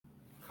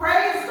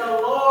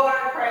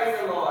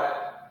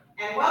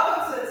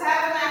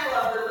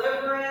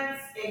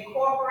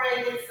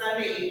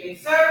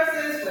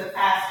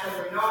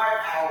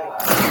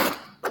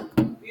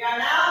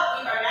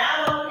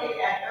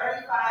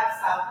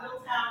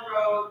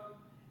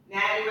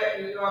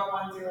York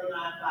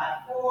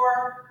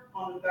 10954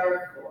 on the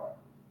 3rd floor.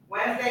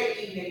 Wednesday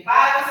evening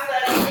Bible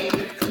study,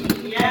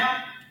 8:15 p.m.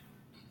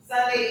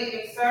 Sunday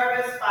evening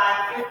service,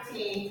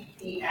 5:15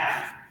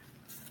 p.m.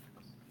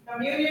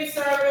 Communion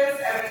service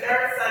every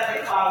third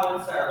Sunday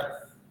following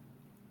service.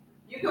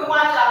 You can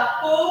watch our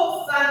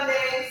full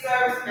Sunday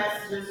service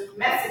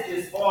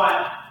messages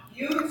on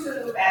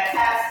YouTube at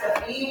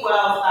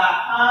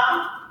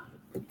PastorBWells.com,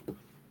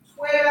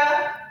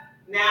 Twitter,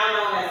 now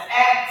known as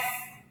X,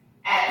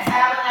 at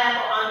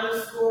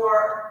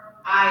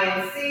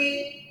Tabernacle_INC,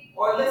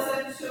 or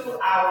listen to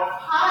our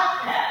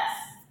podcast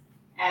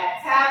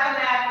at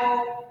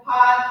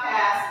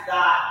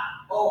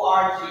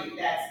tabernaclepodcast.org.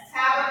 That's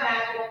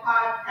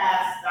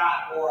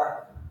tabernaclepodcast.org.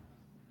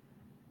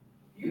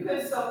 You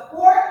can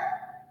support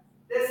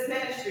this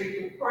ministry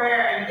through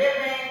prayer and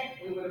giving.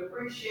 We would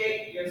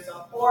appreciate your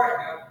support,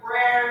 your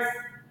prayers,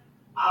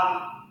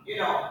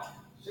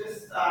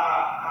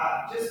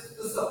 just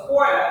to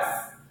support us.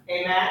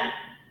 Amen.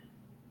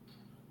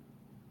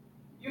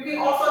 You can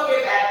also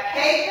give at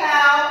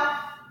PayPal,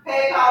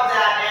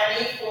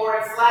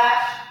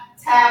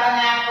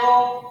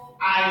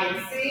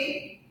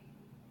 paypal.me/tabernacleinc,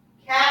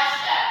 Cash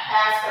at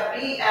Pastor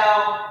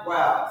B.L.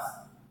 Wells.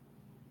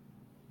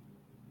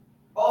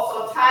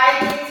 Also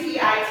tithing, TITHE.LY.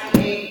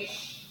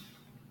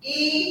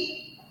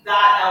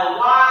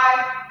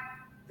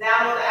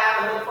 Download the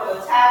app and look for the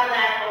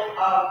Tabernacle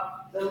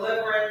of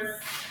Deliverance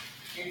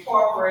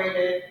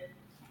Incorporated,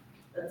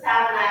 the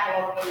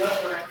Tabernacle of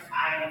Deliverance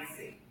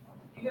INC.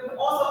 You can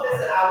also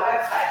visit our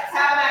website,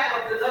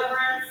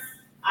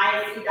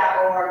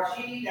 tabernacleofdeliverance.inc.org.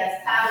 That's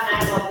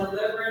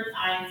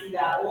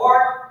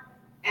tabernacleofdeliverance.inc.org.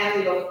 And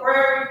leave a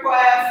prayer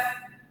request.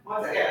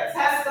 Once again, a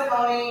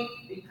testimony.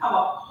 Become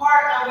a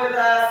partner with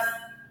us.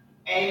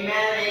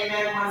 Amen,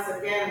 amen. Once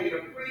again, we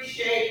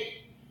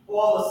appreciate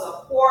all the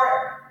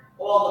support,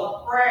 all the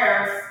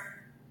prayers,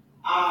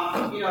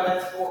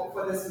 that's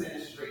for this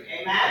ministry.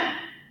 Amen.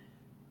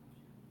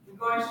 We're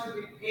going to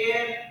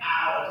begin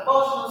our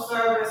devotional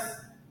service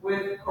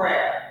with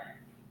prayer.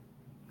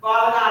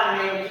 Father God, in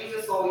the name of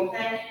Jesus, Lord, we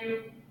thank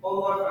you, oh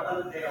Lord, for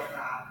another day, oh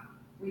God.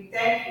 We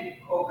thank you,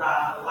 oh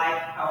God, for life,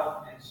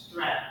 health, and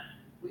strength.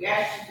 We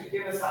ask you to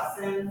forgive us our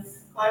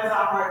sins, cleanse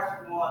our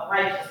hearts from all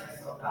unrighteousness,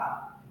 oh God.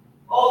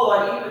 Oh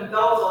Lord, even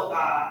those, oh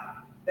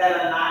God, that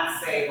are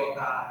not saved, oh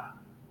God,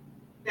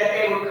 that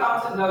they will come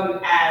to know you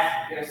as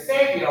their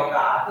Savior, oh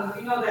God, because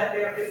we know that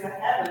there is a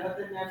heaven, but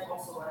then there's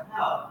also a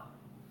hell.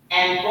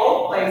 And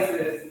both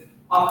places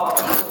are for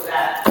people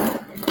that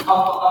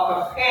are a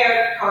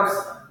prepared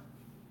person.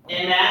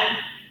 Amen?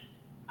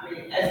 I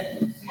mean,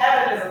 heaven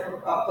is a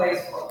place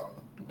for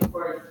a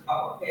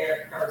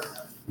prepared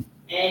person.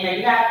 Amen.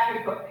 You have to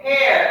be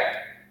prepared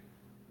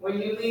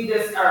when you leave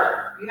this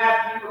earth. You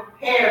have to be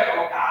prepared,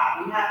 oh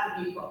God. We have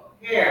to be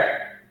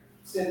prepared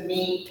to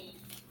meet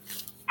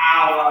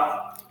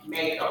our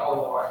Maker, oh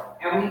Lord.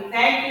 And we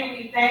thank you,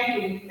 we thank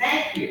you, we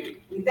thank you.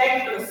 We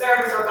thank you for the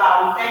service, oh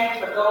God. We thank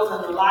you for those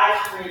in the live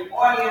stream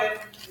audience.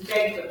 We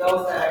thank you for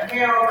those that are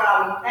here, oh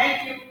God. We thank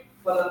you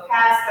for the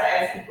pastor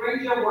as he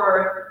brings your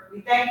word.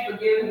 We thank you for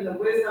giving him the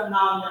wisdom,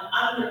 knowledge, and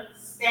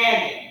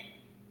understanding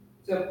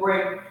to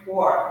bring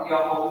forth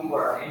your holy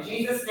word. In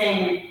Jesus'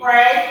 name we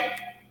pray.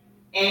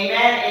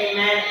 Amen,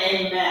 amen,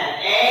 amen.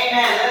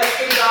 Amen. Let us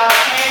give God a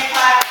hand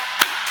clap.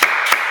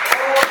 Oh,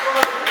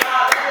 glory to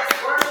God. Let us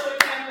worship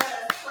him. Let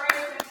us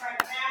praise him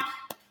right now.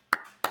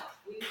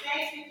 We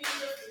thank you,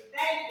 Jesus. We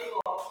thank you,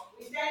 Lord.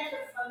 We thank you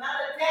for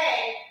another day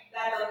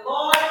that the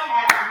Lord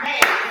has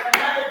made. It's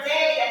another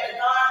day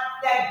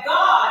that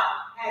God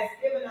has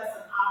given us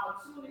an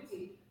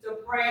opportunity to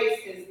praise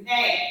his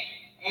name.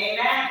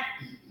 Amen.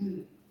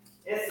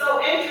 It's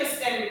so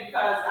interesting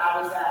because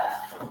I was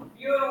at a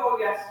funeral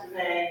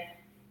yesterday,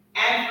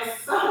 and for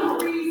some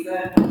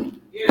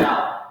reason, you live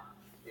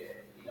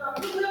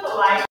a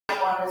life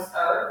on this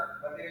earth,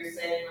 whether you're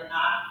saved or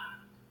not.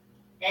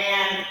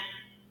 And,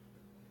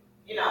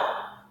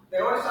 they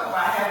always talk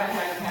about heaven,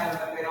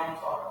 but they don't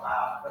talk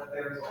about, but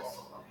there is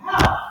also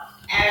hell.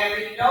 And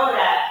we know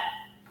that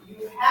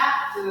you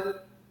have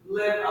to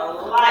live a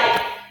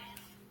life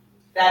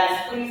that is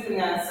pleasing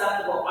and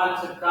acceptable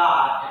unto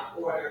God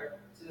in order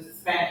to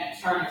spend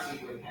eternity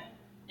with him.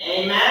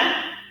 Amen?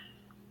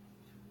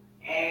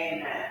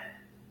 Amen.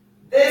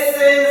 This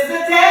is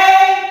the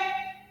day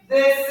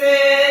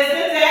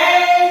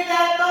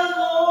that the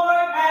Lord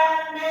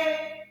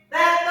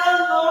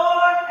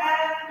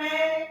hath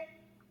made,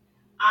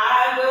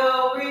 I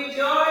will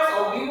rejoice,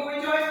 or we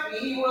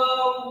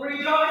will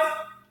rejoice,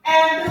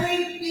 and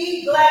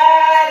be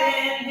glad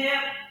in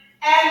him,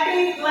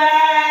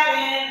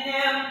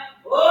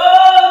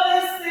 Oh,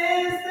 this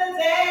is the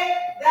day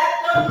that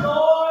the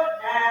Lord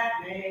hath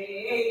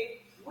made.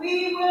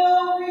 We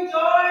will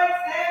rejoice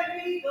and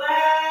be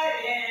glad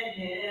in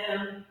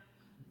him.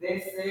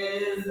 This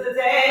is the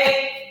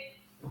day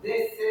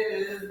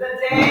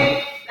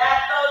that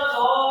the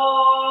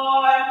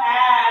Lord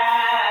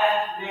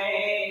hath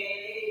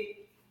made.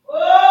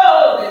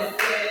 Oh, this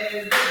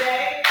is the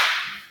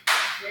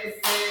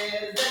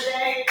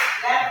day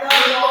that the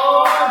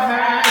Lord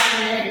hath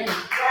made.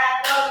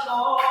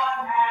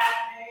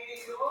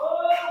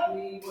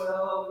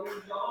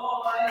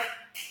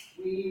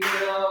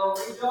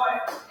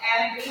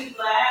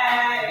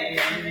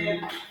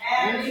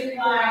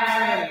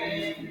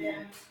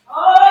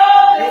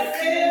 Oh, this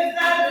is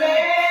the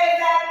day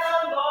that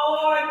the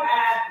Lord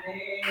hath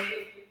made.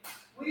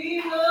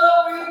 We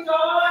will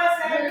rejoice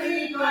and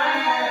be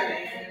glad in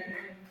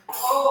it.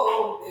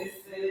 Oh, this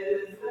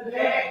is the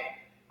day.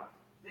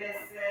 This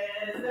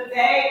is the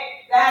day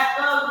that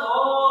the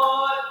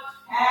Lord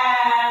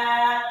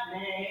hath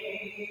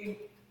made.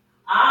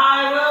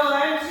 I will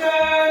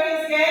enter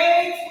his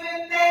gates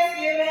with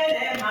thanksgiving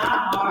in my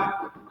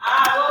heart.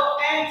 I will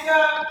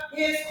enter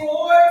his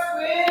courts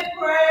with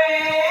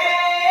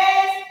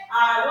praise.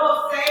 I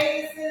will say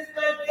this is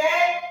the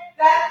day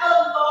that the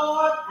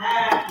Lord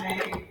hath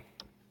made.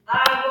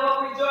 I will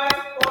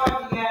rejoice, for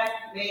he has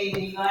made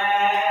me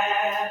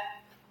glad.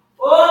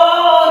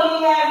 Oh,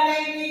 he has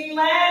made me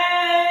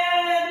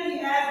glad. He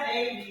has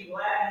made me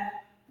glad.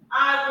 I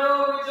will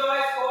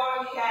rejoice, for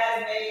he has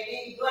made me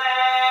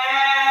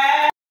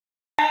glad.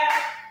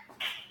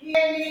 He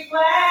made me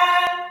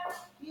glad.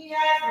 He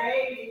has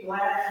made me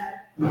glad.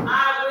 I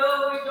will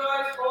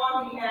rejoice, for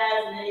he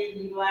has made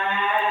me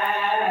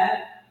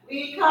glad.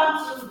 We come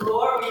to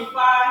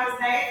glorify his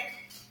name.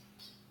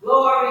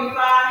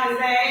 Glorify his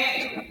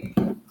name.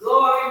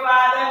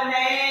 Glorify the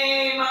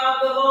name of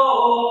the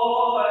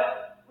Lord.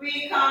 We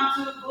come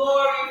to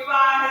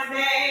glorify his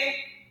name.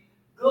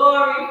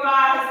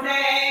 Glorify his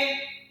name.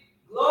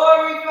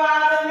 Glorify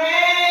the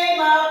name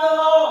of the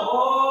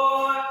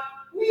Lord.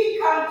 We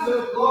come to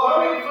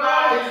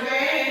glorify his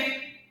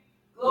name.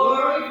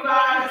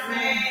 Glorify his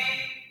name.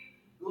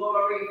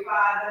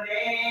 Glorify the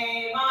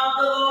name of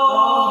the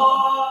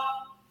Lord.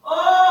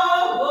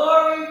 Oh,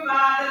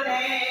 glorify the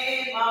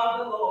name of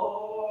the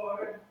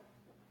Lord.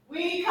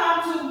 We come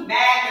to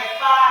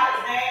magnify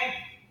his name.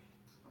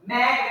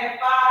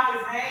 Magnify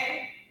his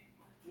name.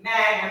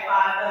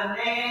 Magnify the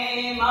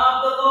name of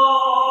the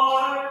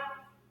Lord.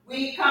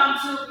 We come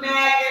to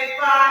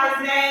magnify his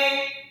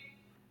name.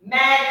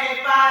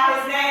 Magnify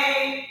his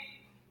name.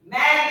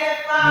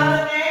 Magnify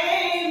the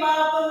name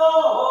of the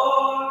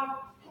Lord.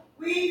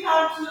 We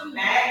come to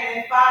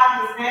magnify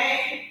his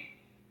name.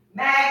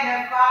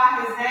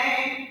 Magnify his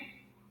name.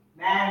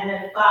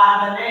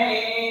 Magnify the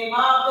name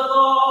of the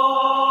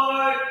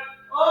Lord.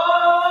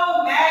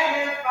 Oh,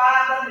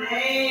 magnify the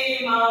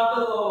name of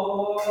the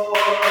Lord.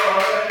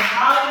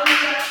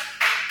 Hallelujah.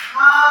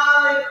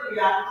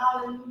 Hallelujah.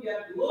 Hallelujah.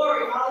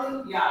 Glory.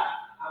 Hallelujah.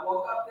 I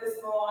woke up this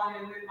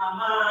morning with my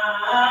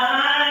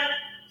mind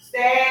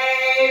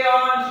stayed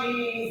on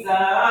Jesus.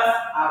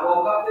 I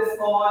woke up this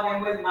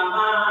morning with my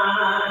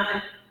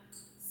mind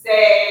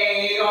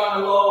stayed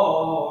on the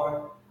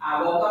Lord.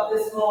 I woke up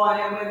this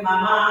morning with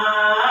my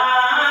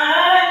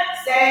mind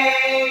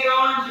stayed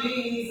on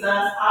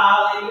Jesus.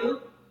 Hallelujah.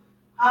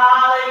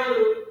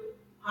 Hallelujah.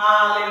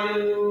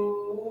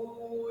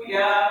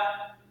 Hallelujah.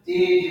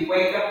 Did you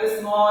wake up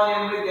this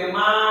morning with your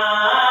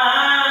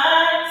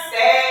mind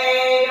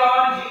stayed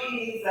on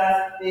Jesus?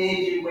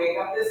 Did you wake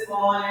up this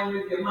morning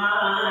with your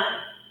mind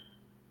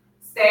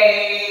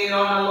stayed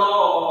on the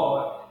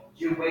Lord?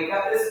 Did you wake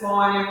up this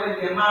morning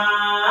with your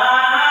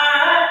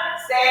mind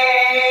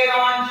stayed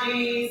on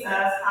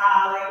Jesus?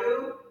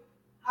 Hallelujah.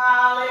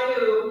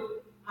 Hallelujah.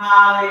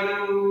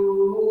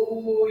 Hallelujah.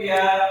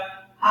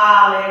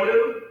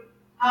 Hallelujah.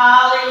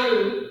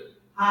 Hallelujah.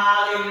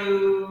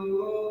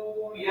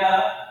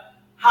 Hallelujah.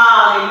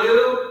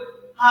 Hallelujah.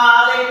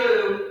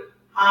 Hallelujah.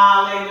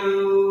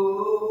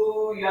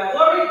 Hallelujah.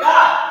 Glory to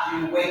God.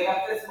 Did you wake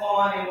up this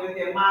morning with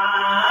your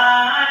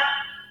mind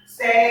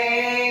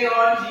stayed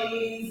on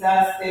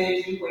Jesus?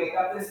 Did you wake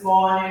up this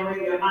morning with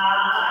your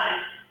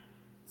mind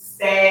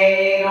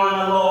stayed on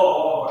the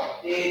Lord?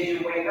 Did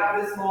you wake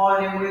up this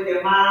morning with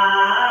your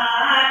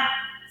mind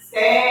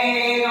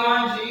stayed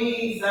on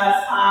Jesus?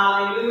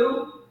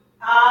 Hallelujah.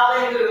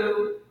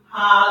 Hallelujah.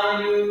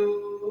 Hallelujah.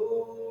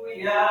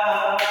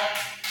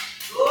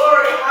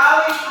 Glory.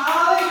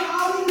 Hallelujah.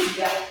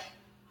 Hallelujah.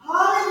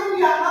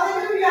 Hallelujah.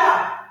 Hallelujah.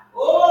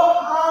 Oh,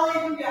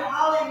 hallelujah.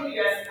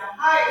 Hallelujah. It's the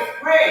highest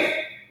praise.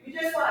 We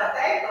just want to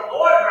thank the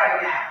Lord right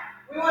now.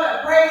 We want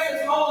to praise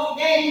his holy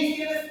name. He's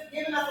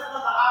given us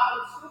another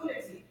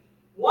opportunity.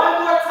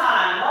 One more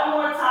time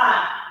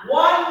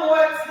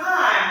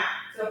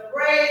to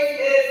praise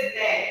his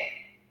name.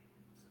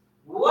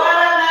 What a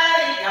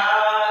mighty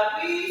God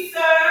we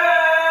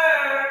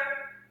serve.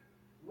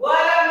 What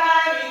a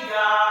mighty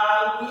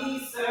God we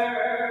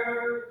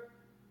serve.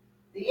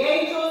 The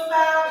angels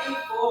bow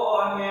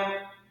before him.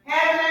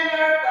 Heaven and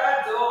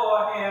earth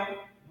adore him.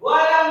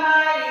 What a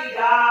mighty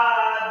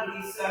God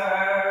we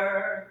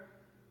serve.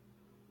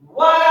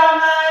 What a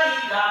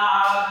mighty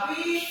God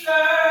we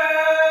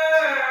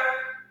serve.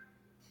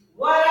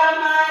 What a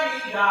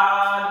mighty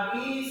God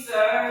we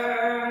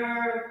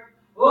serve.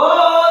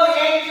 Oh, the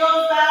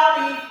angels bow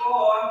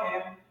before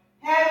him.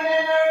 Heaven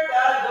and earth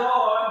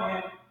adore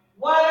him.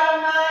 What a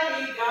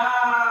mighty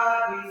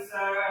God we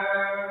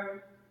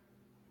serve.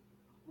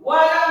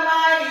 What a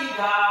mighty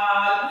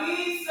God we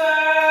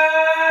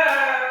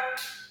serve.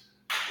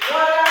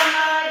 What a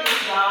mighty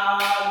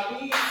God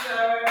we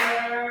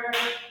serve.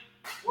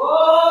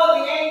 Oh,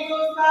 the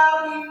angels bow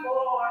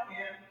before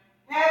him.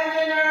 Heaven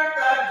and earth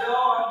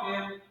adore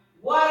him.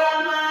 What a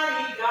mighty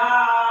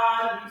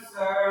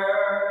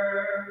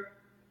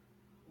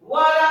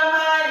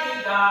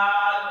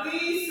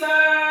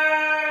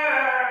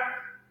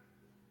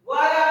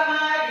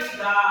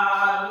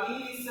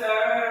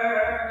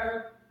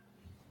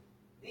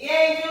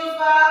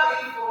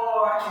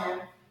adore him.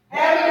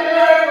 Heaven and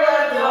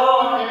earth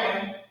adore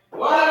him.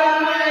 What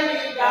a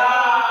mighty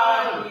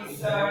God we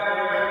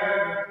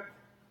serve.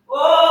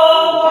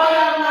 Oh, what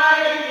a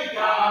mighty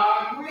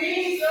God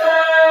we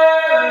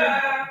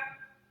serve.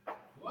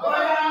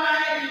 What a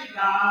mighty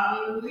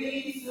God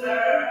we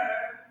serve.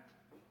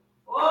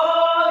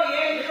 Oh, the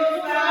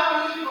angels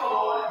bow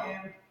before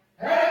him.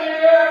 Heaven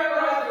and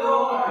earth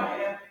adore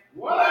him.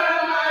 What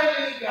a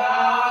mighty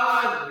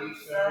God we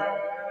serve.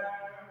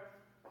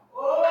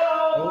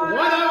 Oh,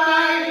 what a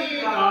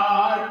mighty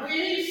God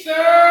we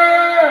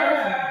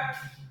serve.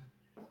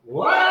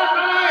 What a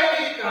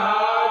mighty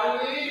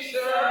God we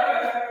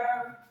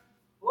serve.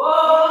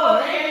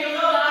 Oh,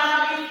 angels bow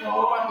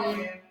before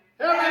him.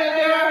 Heaven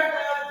and earth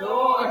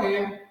adore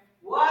him.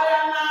 What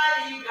a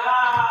mighty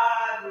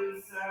God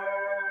we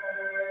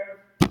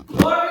serve.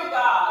 Glory to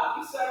God.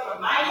 We serve a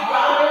mighty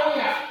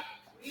God.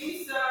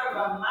 We serve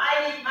a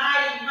mighty,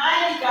 mighty,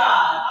 mighty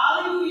God.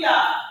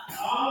 Hallelujah.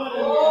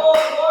 Oh,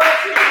 glory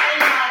to your name,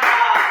 my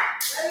God.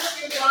 Let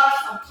us give God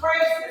some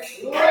praise.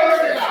 Glory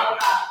to God.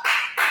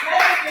 Let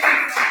us give him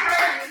some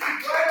praise.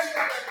 He's worthy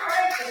of the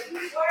praise.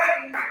 He's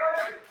worthy. He's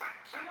worthy.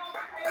 We don't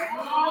praise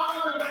him.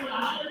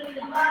 We need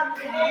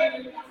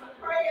to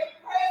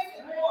praise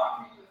him more.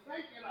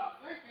 Thank you, Lord.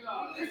 Thank you,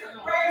 Lord. We need to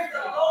praise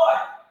the Lord.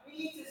 We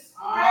need to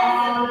praise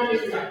him. We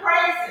need to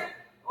praise him.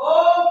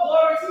 Oh,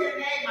 glory to your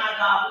name, my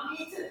God. We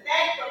need to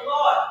thank the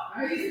Lord.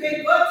 He's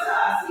been good to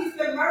us. He's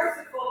been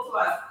merciful to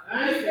us.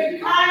 He's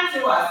been kind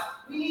to us.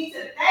 We need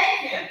to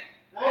thank him.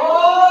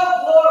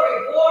 Oh, glory,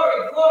 glory,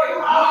 glory.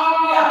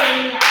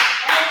 Hallelujah.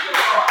 Thank you,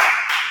 Lord.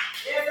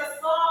 There's a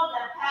song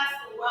that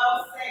Pastor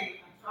Wells sings.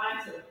 I'm trying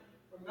to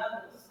remember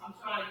this. I'm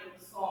trying to get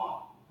the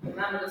song.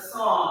 Remember the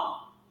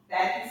song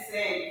that he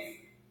sings.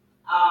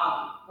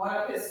 One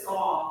of his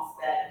songs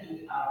that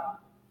he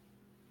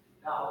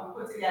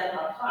put together.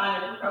 I'm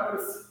trying to remember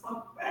the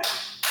song.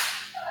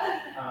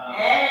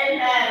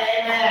 Amen,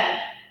 amen.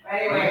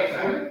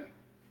 Anyway,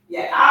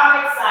 yeah,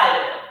 I'm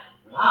excited.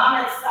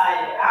 I'm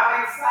excited.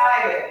 I'm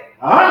excited.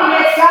 I'm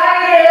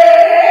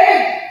excited.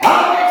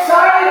 I'm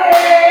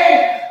excited.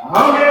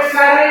 I'm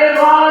excited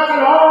what the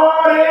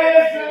Lord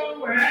is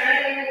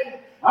doing.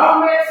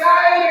 I'm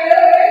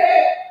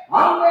excited.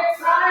 I'm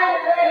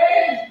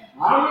excited.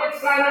 I'm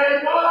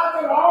excited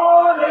what the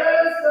Lord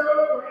is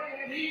doing.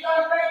 He's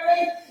done great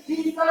things.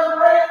 He's done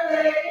great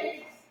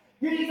things.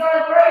 He's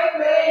done great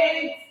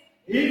things.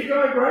 He's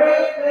done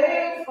great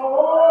things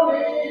for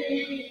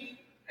me.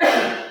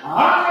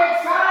 I'm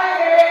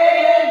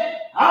excited.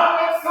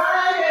 I'm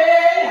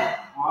excited.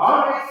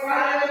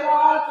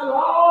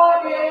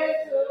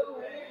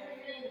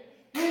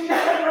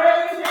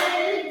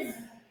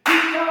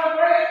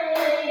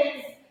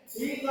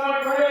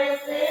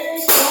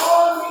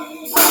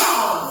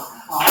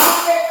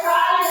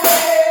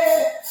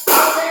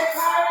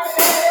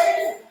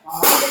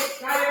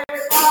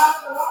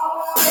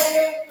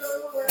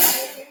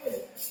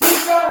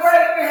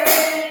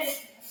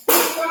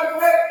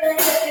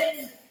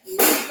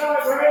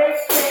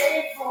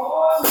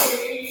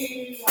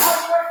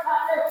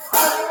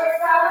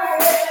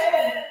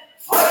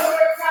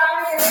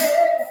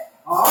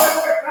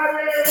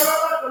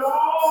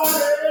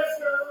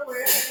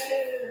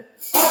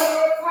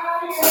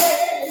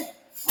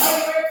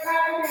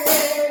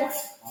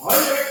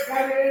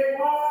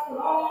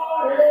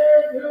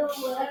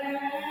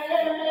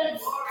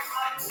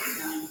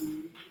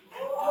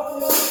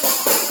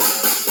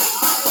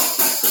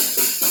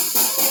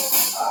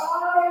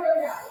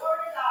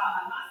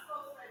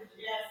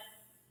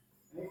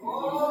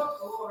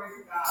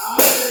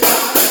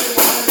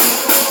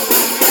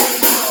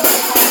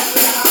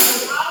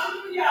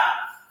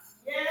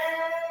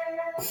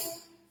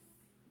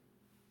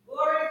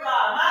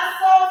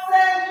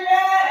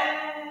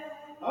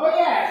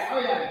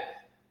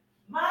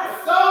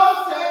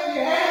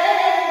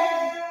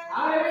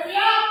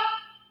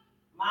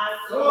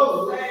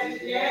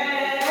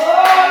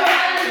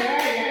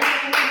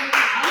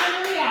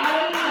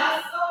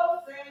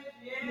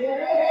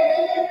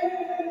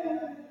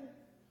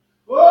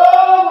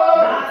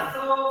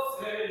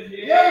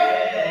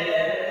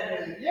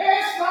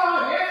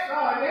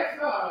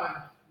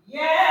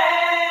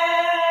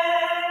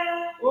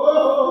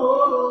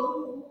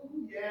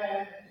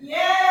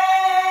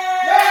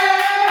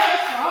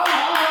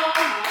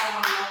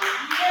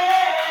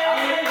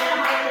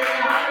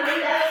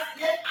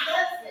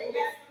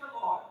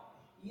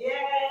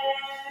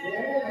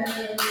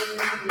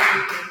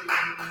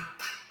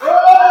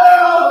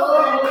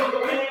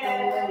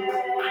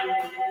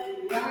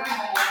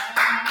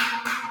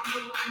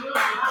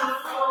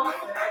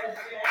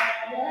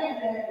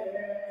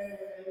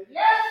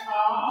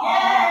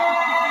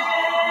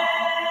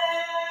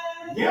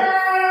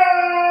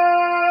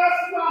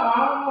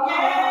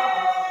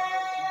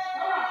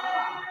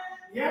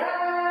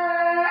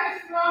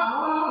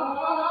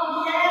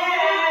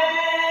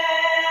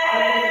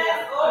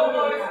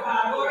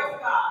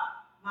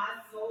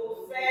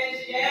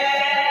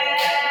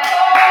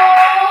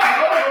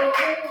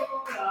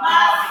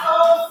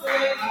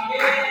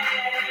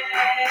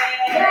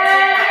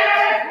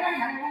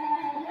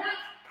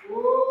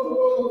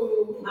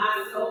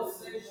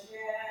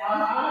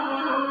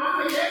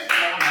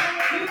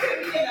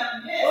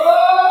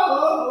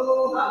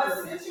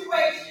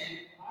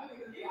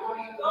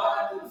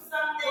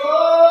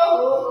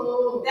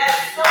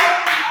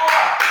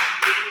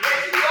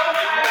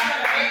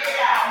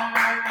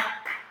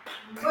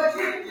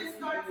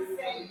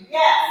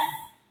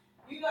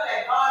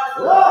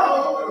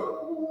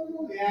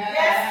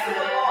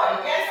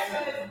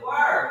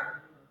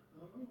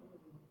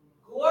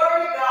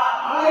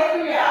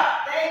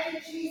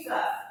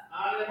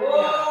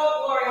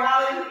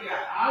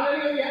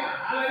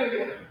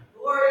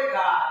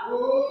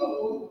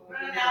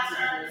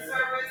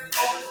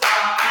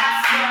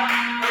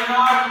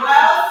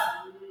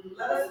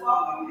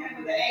 welcome him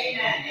with an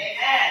amen.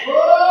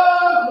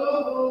 Amen.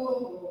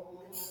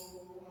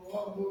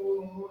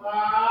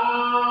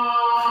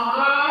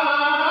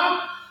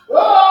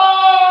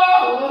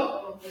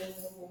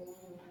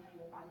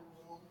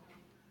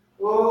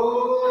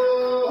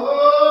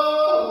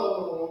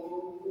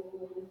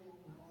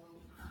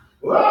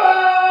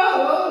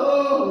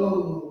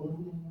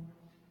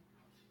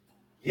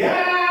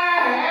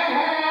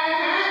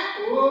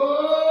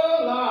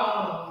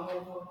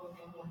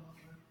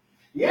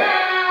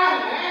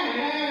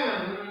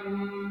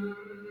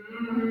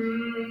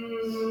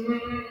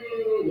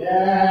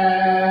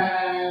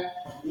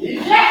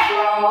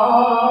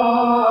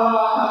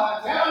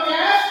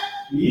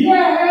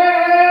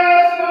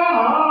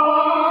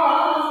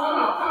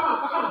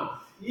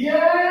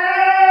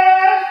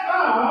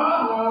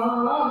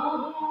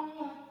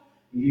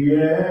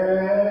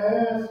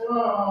 Yes,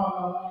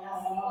 Lord.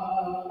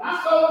 My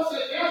soul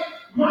said yes.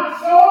 My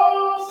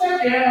soul said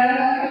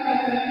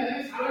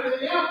yes.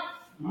 Hallelujah.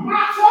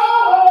 My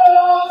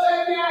soul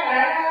said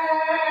yes.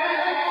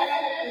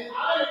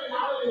 Hallelujah.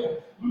 Hallelujah.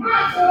 My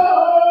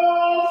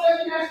soul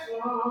said yes,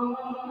 Lord.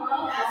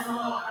 Hallelujah.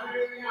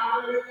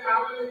 Hallelujah.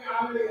 Hallelujah.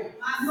 Hallelujah.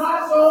 My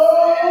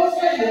soul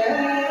said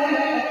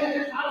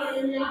yes.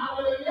 Hallelujah.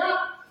 Hallelujah.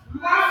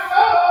 My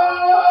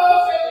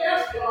soul said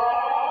yes,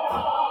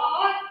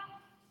 Lord.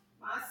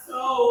 My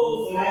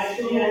soul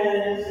says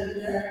yes.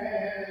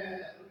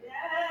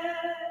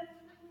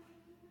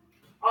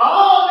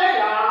 All day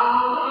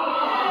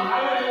long.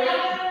 Hallelujah.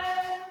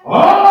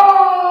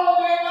 All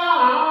day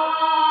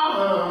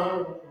long.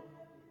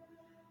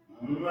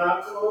 My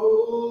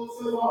soul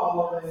says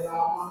all day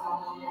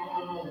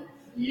long.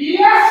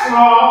 Yes,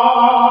 Lord.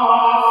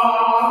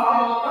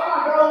 Come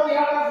on, those of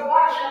y'all that's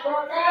watching the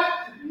broadcast.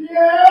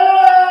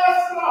 Yes,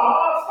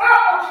 Lord.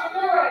 Stop what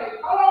you're doing.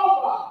 Come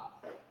over.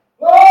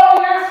 Oh,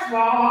 yes,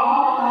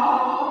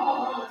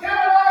 Lord. Tell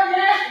the Lord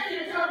yes. You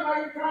can't tell the Lord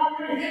you're trying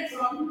to hit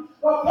something.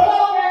 But pull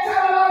over and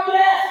tell the Lord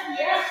yes.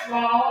 Yes,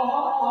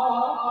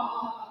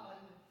 Lord.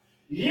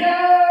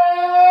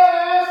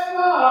 Yes,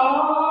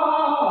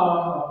 Lord.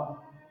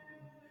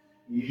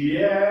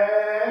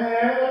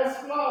 Yes,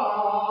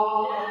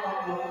 Lord.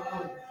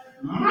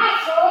 My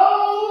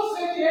soul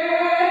said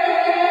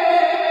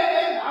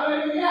yes.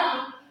 Hallelujah.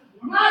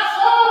 My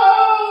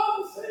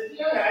soul said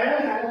yes.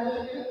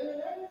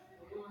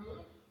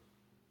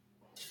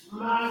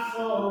 My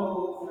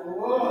soul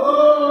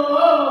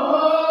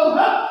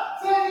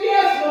said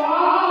yes,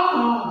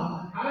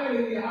 Lord.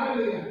 Hallelujah,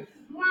 hallelujah.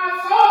 My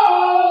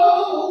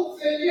soul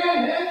said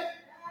yes.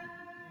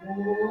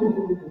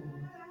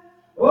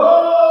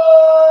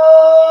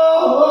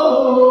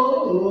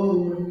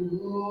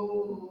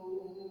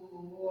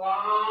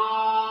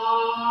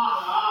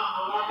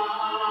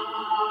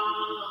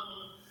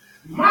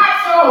 My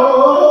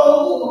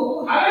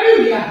soul,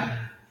 hallelujah,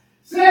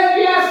 said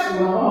yes,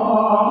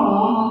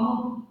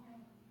 Lord.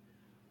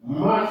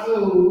 My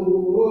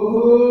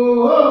soul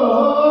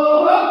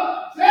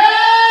said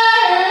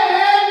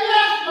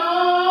yes,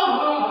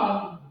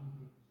 Lord.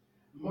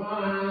 My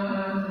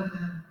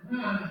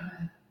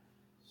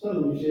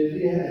soul says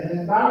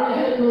yes. Bow your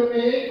head with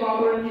me,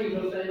 Father in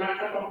Jesus' name. I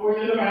come before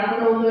you in the Bible,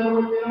 those that are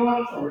with me in the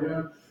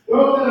auditorium,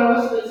 those that are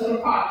listening to the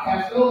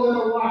podcast, those that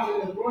are watching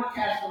the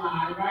broadcast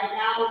live right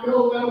now, and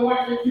those that are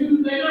watching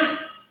Tuesday night.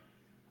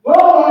 Oh,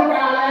 Lord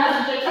God, I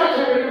ask that you touch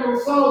every little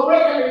soul,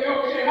 break every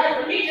yoke in their life,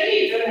 and meet the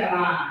needs of their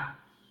life.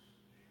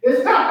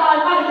 It's not by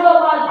might nor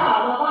by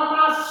power, but by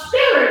my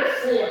spirit,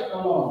 saith the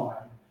Lord.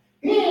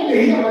 He is the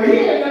healer, he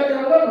is the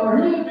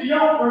deliverer, he is the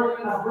yoke breaker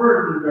and the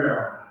burden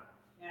bearer.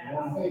 And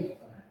I'm faithful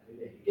for that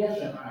today. Yes,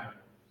 sir.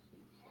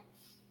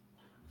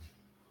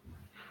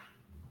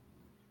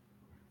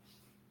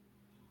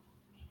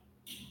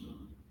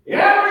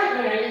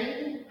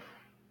 Everything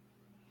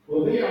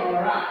will be all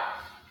right.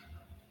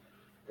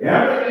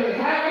 Everything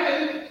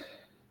happens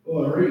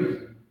for a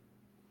reason.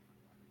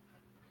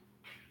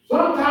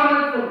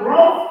 Sometimes for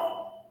growth,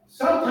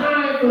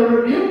 sometimes for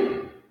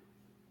rebuke,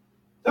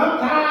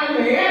 sometimes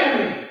the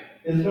enemy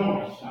is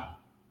going to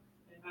stop.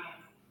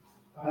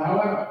 But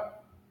however,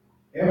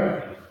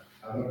 everything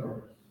has a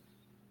purpose.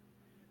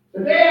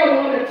 Today I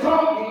want to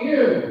talk to you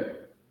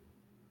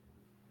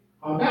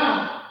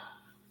about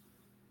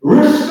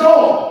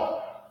restore.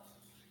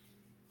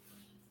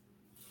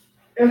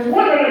 It's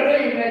one of the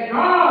things that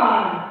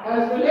God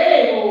has been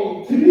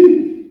able to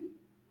do.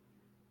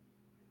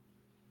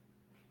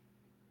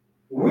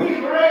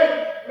 We've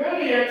read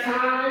many a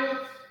times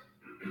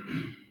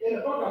in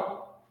the book of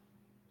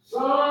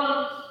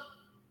Psalms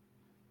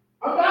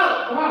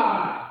about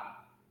God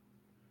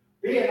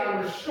being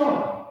a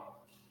restorer.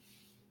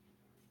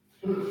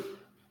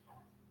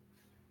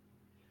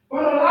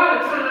 But a lot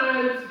of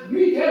times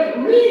we just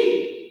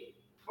read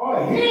or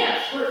hear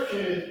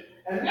scriptures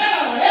and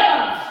never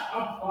ever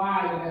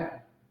apply them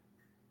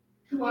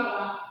to our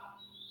lives.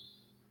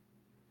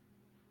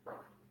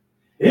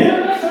 In the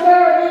midst of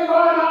everything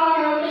going on,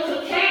 in the midst of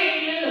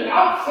changes and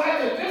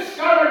upsets and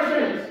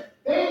discouragements,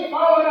 things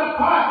falling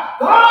apart,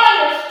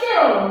 God is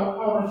still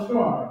a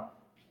restorer.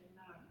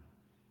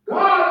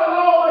 God will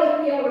always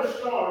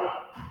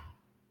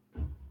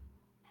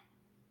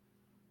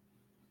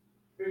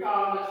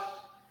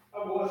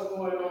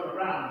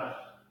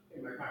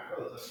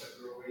a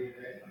simpler way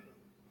today.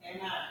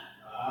 Amen.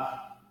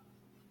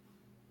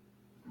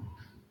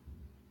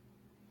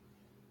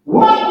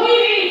 What we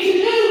need to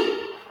do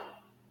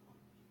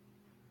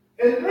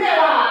is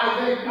realize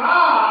that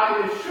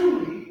God is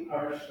truly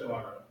a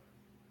restorer.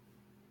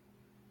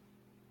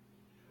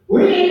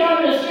 We need to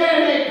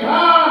understand that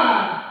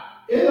God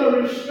is a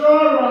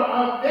restorer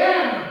of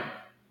them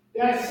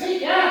that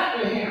seek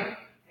after him.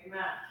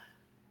 Amen.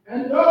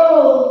 And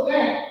those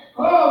that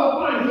call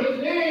upon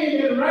his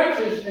name in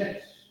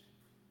righteousness.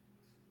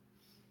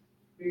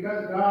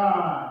 Because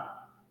God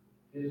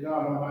is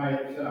God all by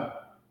himself.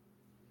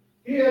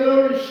 He is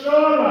a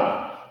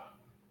restorer.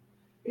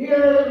 He is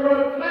a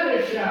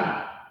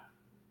replenisher.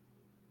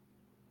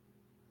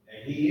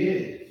 And he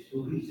is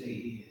who he says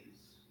he is.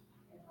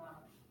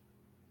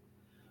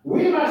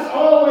 We must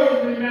always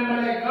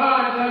remember that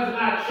God does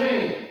not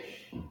change.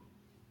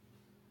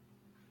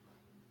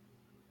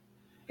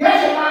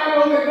 Get your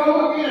Bible to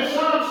go up in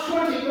Psalms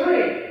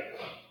 23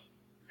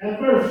 and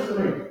verse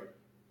 3.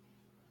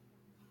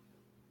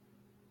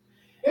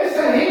 It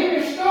said, he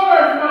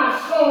restores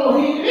my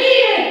soul. He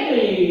leadeth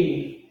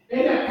me in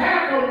the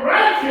path of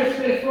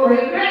righteousness for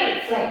his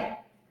name's sake.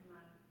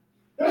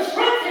 The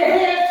scripture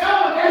here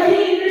tells us that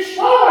he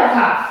restores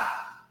us.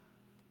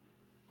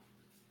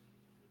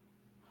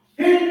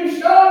 He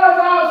restores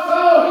our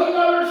soul. He's a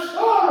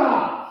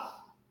restorer.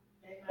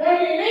 And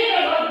he leads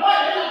us what?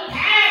 In the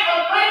path of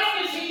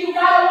righteousness. You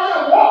gotta want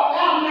to walk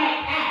down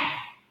that path.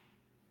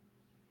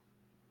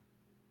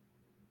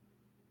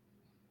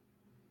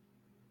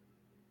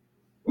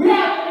 We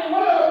have to be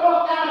willing to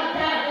walk down the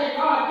path that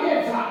God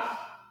gives us.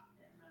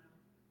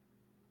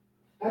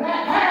 And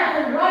that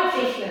path of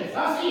righteousness.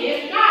 I see,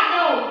 it's not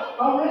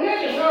no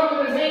religious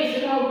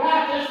organization, no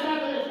Baptist,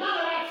 Methodist, none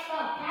of that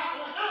stuff,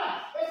 Catholic, none of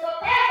that. It's a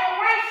path of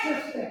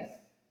righteousness.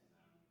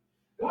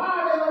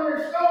 God is a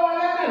restorer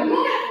and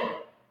look at it.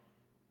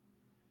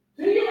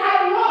 So you got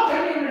to walk to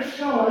be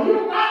restored. You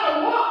got to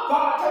walk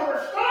God to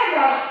restore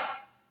your life.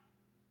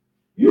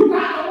 You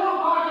got to want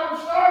God to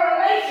restore a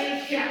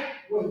relationship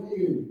with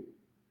you.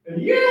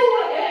 And you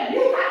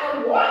got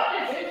to want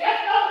this. It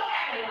just don't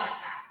happen like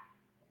that.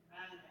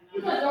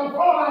 You just don't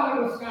fall out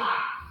of the sky.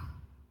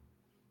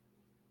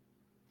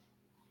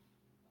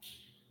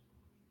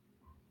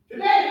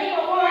 Today,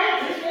 people are more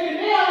interested in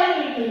their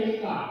identity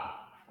than God.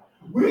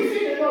 We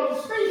see that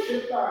those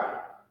spaceship garden.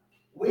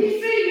 We see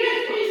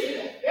this, we see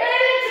that.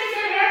 They're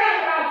interested in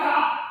everything about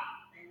God.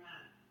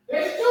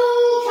 There's two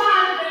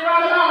times they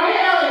write about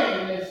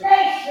aliens and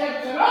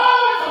spaceships and all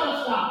this other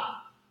stuff.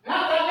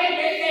 After I think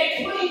they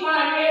say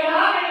 25 years,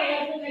 how many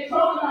years did they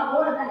talk about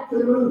going back to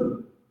the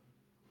moon?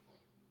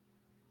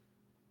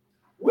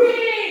 We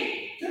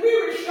need to be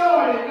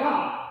restored in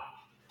God.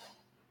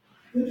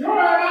 To draw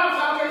it out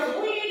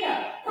salvation, we need to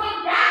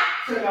come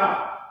back to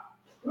God.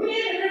 We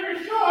need to be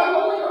restored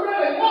when we can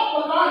really walk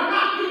with God and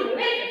not be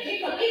religious. See,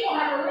 because people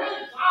have a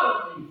religious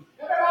policy.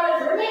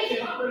 Everybody's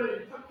religion. I'm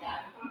religious. Come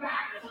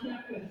back.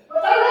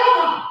 But they're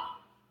wrong.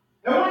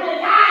 And when they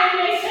die and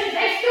they sin,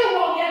 they still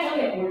won't get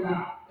to live with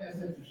God. That's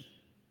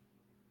interesting.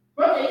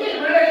 But they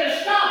did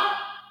religious stuff.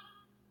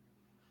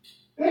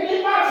 They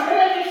did much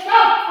religious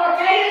stuff, but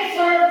they didn't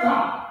serve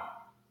God.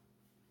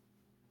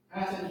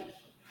 That's interesting.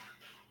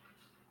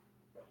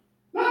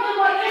 Look at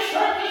what this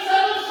scripture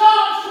says in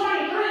Psalms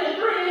 23 and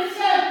 3. It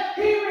says,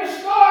 he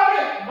restored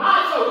it.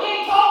 My soul. He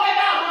ain't talking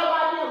about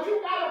nobody else. You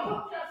got to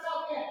put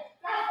yourself in.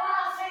 That's why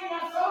I say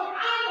that so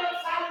I'm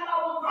excited about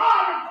what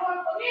God is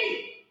doing for me.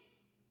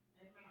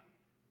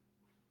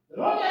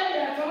 Look at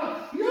that,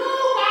 son. You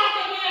got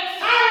to be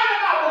excited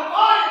about what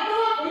God is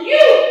doing for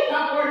you.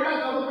 Not worry about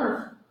the other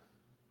person.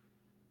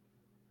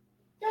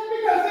 Just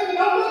because things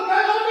don't look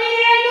good, don't mean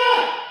it ain't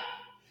good.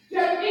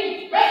 Just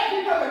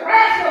because the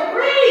grass is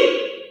green.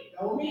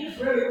 Don't mean it's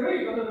really green,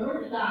 because in the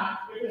winter time,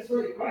 if it's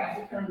really grass,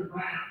 it turns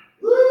brown.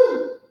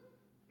 Woo!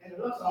 And it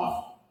looks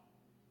awesome.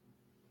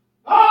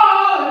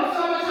 Oh, in the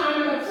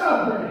summertime, it looks so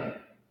pretty.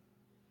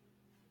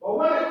 But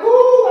when the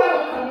cool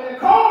weather comes and the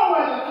cold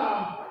weather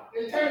comes,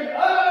 it turns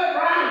ugly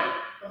brown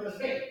of the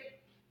state.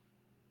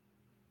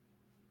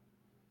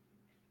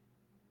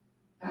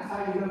 That's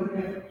how you know the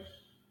difference.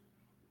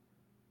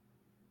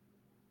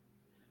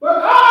 But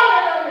God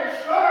has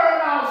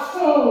restored our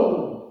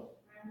soul.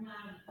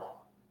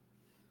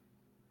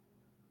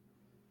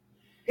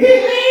 He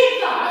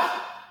leads us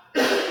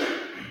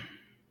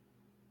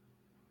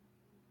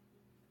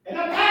in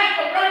a path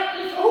of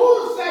righteousness for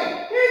whose sake?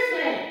 His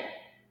name.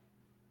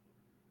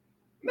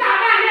 Not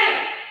my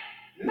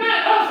name.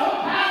 Not also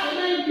pastor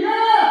name.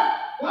 Yeah.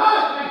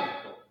 God's name.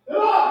 The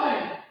Lord's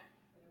name.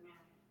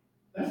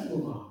 Let's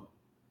move on.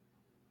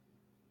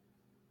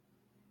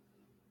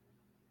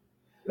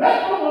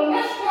 Let's move on.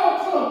 Let's go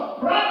to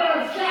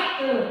Proverbs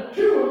chapter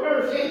 2 and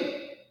verse 8.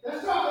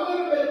 Let's talk a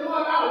little bit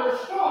more about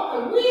restore,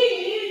 because we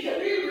need to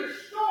be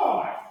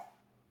restored.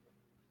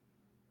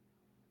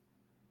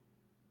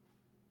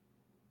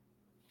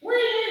 We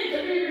need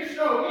to be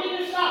restored. We need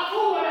to stop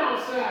fooling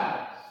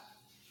ourselves.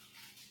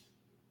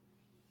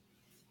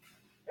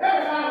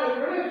 Everybody's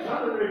religious.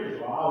 I'm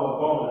religious. Well, I was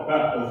born in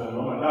baptism.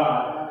 Oh my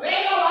God.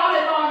 They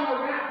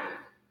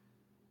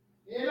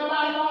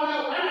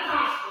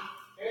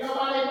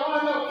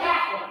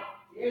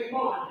ain't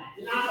born that.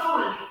 You're not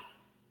born that.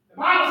 The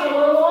Bible said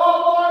we're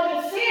all born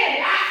in sin.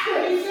 That's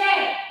what he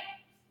said.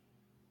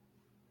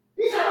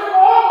 He said we're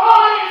all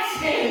born in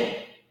sin.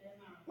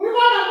 We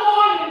wasn't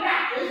born in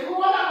Baptist. We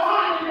wasn't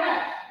born in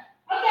that.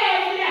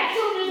 Imagine that.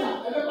 Soon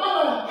as the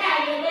mother had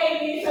the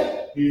baby, he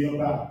said, he's a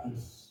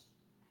Baptist.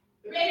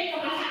 The baby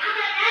comes and says, I'm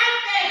a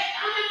Baptist.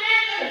 I'm a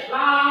Baptist.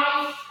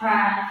 Lies,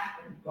 trash,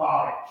 and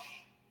garbage.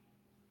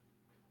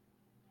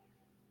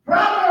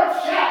 Proverbs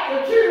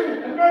chapter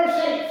 2 and verse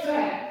 8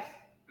 says,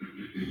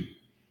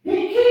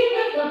 he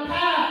keepeth the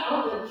path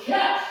of the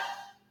just.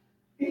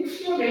 He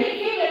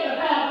keepeth the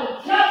path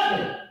of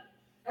judgment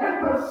and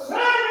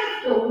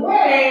preserveth the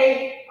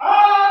way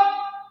of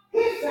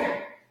his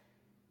saints.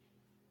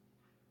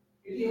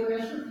 Did you hear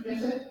that scripture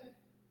just said?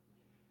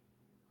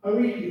 I'll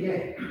read it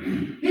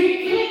again. He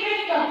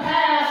keepeth the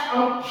path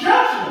of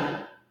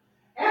judgment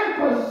and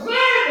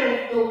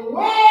preserveth the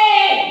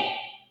way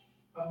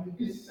of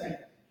his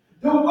saints.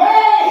 The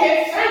way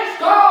his saints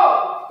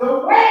go,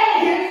 the way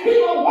his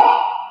people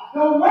walk,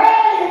 the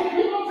way his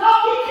people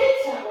talk, he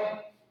keeps that way.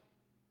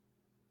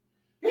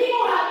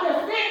 People have this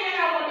figment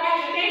of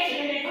imagination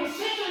and they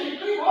consistently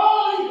believe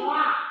all these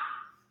lies.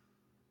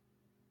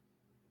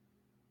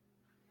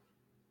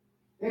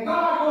 And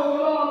God goes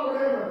along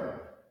with everything.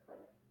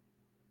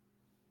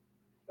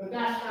 But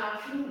that's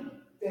not true.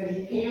 That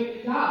he can't be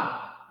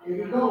God. If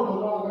he goes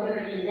along with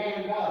everything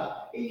and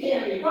God, he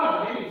can't be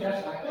God. Then he's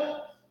just like us.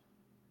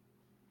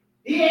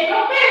 He ain't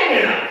no better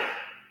than us.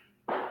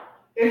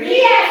 If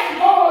he has to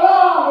go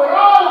along with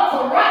all the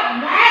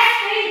corrupt,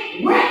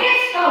 nasty, wicked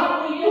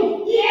stuff we do,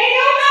 he ain't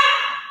no God.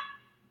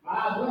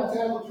 Might as well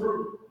tell the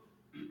truth.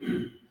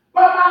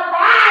 But my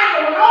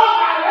Bible and all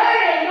my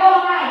learning and all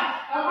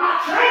my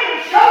training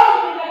shows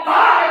me that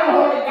God is a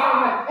holy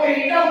God and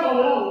he don't go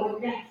along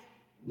with that.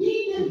 We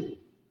do.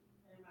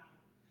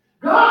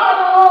 God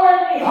will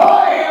always be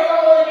holy, he'll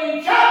always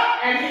be just,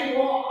 and he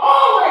will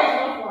always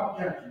go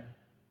for judgment.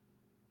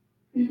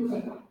 People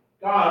say,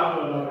 God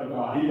is a loving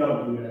God. He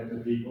don't do that to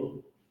people.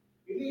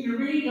 You need to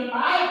read the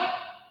Bible.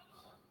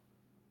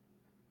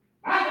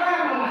 My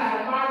grandmother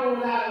had a Bible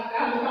when I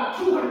was about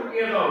 200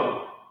 years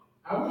old.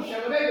 I wish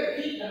I was able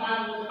to keep the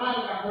Bible when the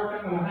Bible got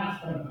broken when the house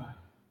burned by.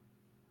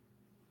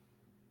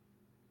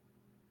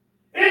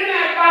 In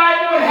that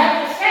Bible, it had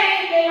the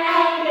same thing I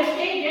have in this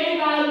King James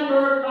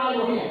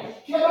Bible here.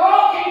 She had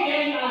all King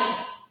James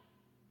Bible.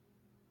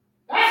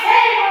 That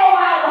same old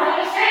Bible had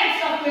the same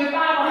stuff this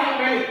Bible had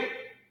made.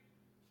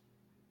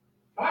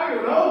 I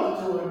don't know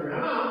the 200. I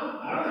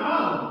don't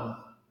know.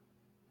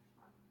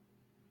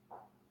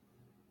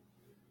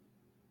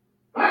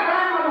 My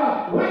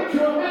grandmother went to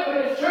a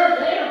Methodist church.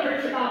 They don't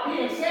preach about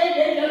being saved.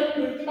 They just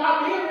preach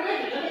about being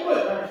religious. That's a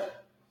good person.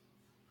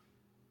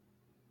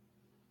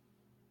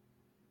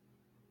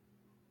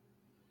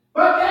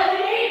 But there's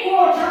an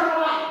equal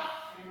eternal life.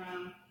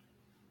 Amen.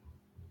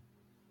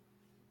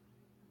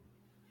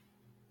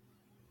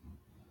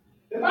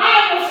 The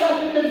Bible says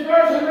in this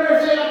verse, in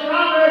verse 8 of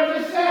Proverbs,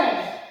 it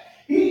says,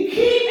 he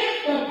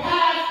keepeth the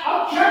path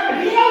of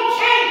judgment. He don't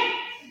change.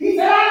 He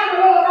said, I am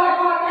the Lord thy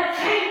God that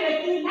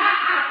changeth thee not.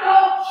 I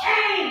don't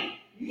change.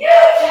 You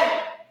change.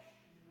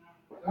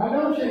 I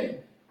don't change.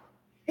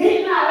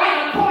 He's not like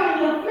a coin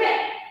in a flip.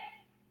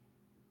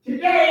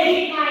 Today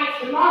he's nice,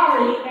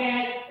 tomorrow he's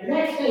bad, the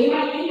next day he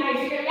might be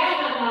nice again.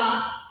 That's not God.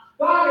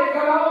 God is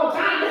God all the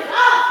time. It's us.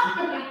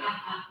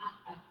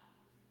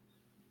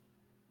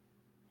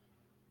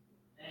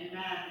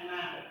 Amen.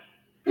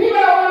 People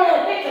don't want to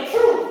admit the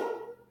truth.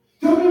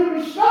 To be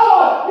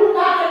restored, you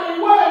got to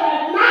be willing to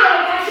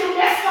acknowledge that you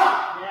messed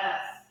up. Yes.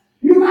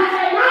 You got to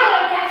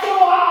acknowledge that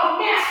you're all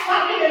messed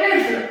up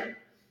individual.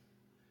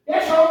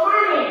 That your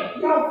money,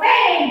 your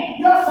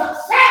fame, your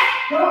success,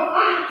 your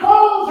fine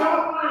clothes,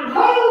 your fine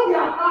home,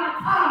 your fine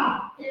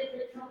car can't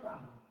fix your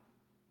problem.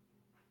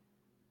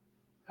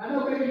 I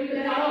know baby, you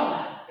can have all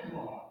that and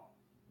more.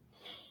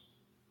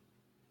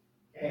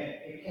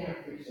 And it can't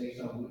fix a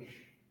solution.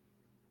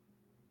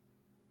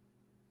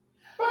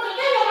 But the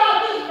thing about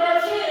this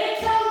verse here, it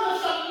tells us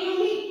something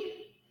unique.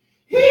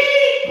 He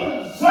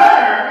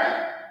preserved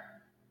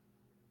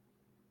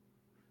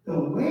the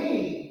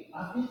way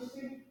of his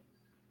sin.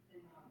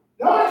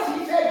 Notice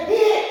he said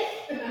his.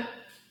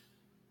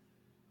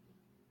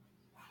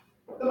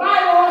 The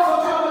Bible also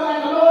tells us that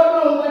the Lord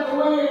knows that the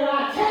way that I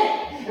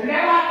take. And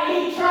that after he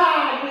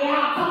tried me,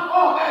 I'll come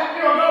off that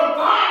field.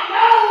 God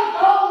knows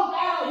those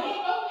that are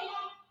his, don't he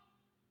know?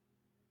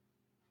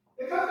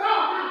 Because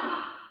God,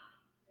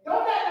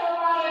 don't let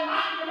nobody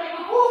mock you to make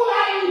a fool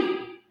out of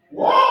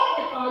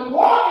you.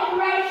 Walk in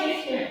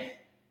righteousness.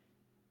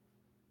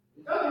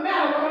 It doesn't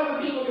matter what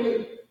other people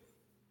do.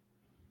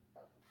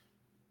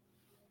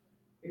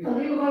 Because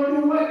people are going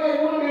to do what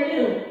they want to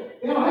do.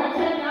 They don't have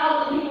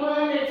 10,000 people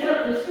in their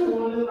church that still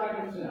want to live like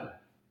themselves.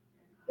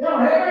 They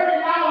don't have every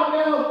dollar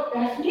bill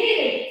that's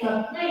needed to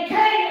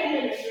maintain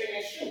the ministry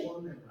and still want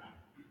to live right.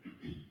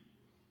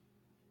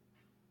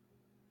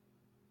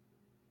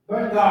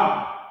 But God,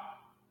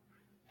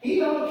 he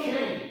don't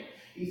change.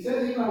 He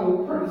says he's going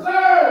to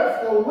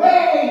preserve the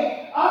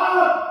way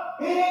of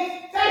his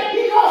faith.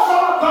 He's going to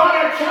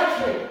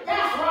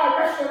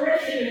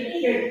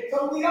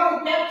so we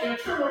don't get to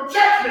eternal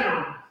judgment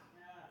on us.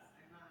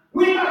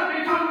 We must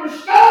become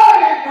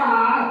restored in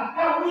God,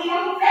 that we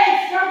don't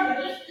face judgment.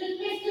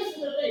 This is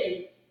the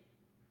thing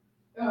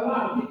that a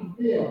lot of people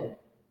feel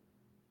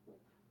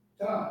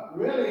to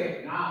really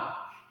acknowledge.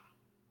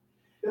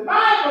 The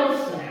Bible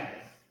says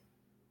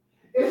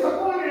it's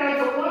appointed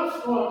unto once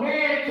for a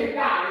man to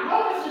die.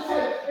 Notice it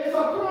says it's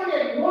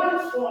appointed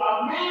once for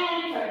a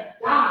man to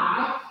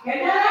die,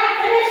 and then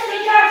after this the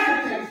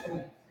judgment takes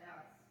place.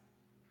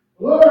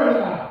 Glory to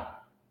God.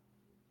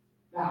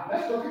 Now,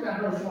 let's look at that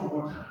verse one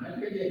more time. Let's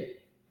read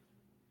it.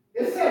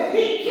 It says,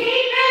 he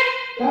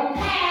keepeth the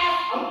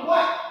path of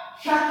what?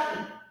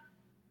 Judgment.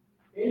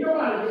 And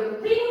nobody will.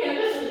 People can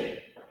listen to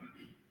it.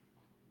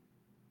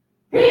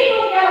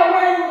 People get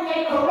away with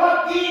their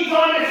corrupt deeds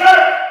on this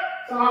earth.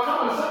 So I'm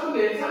talking about some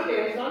did.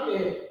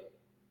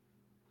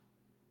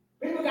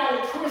 People got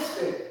it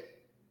twisted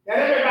that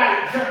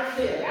everybody jerks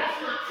in.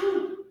 That's not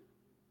true.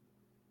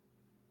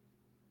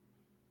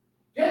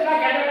 Just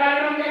like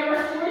everybody don't get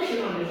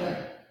restoration on this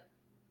earth.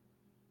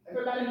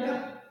 Everybody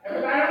does.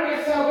 Everybody don't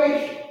get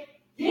salvation.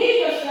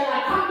 Jesus said,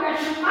 I come that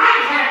you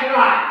might have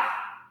life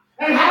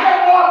and have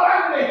it more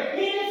abundantly.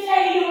 He didn't say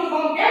you were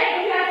going to get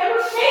it, you have to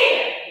receive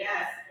it.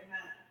 Yes,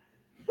 amen.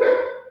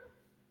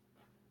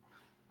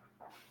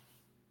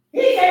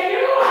 He said,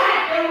 you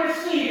have to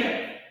receive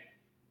it.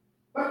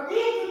 But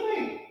here's the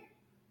thing.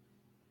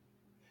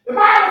 The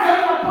Bible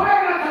says,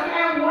 appointed unto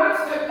man once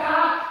to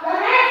die, that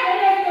after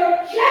this the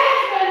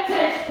judgment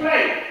takes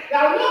place.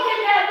 Now look at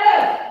that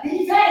verse.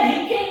 He said,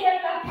 he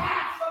keepeth the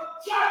paths of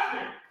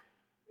judgment.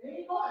 There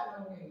ain't going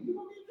no way. You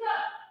will be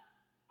judged.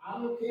 I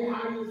don't care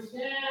how you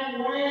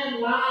stand,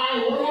 ran,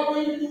 lie,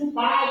 whatever you do,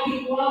 buy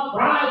people up,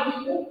 bribe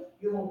people,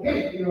 you won't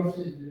pay for your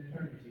sins in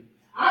eternity.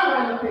 I'd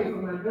rather pay for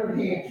my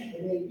dirty hands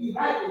and then be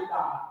right with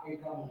God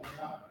and go with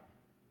God.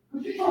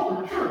 Because you're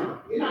talking eternal.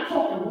 You're not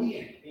talking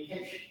weekend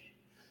vacation.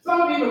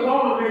 Some people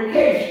go on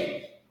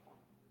vacations.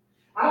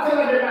 I tell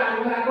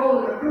everybody when I go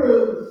on a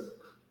cruise,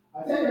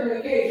 I take a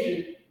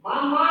vacation.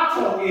 My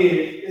motto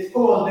is, it's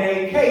called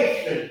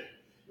vacation.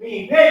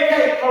 Means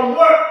vacate from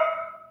work.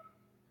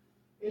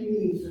 It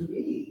means to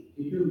me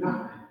to do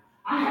nothing.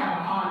 I have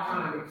a hard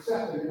time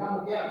accepting it. I'm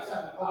going to get up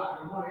 7 o'clock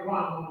and run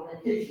around on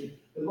vacation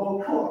to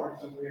go touring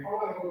somewhere. If I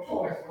want to go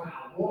tour somewhere,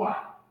 why?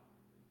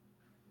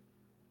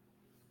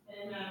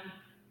 Amen.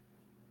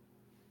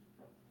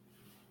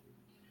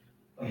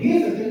 But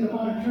here's the thing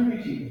about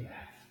eternity with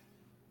that.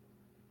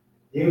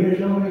 There is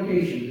no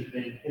vacation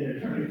in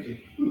eternity.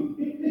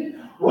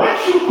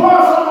 Once you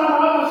cross over on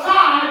the other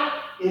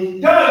side,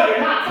 it's done. You're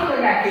not coming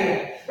back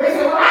here. They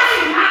say, well, I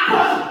see my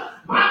cousin.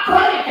 My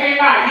cousin came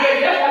out here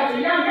just like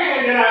the young man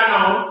that I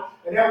know,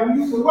 and that we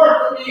used to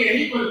work with me, and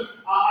he was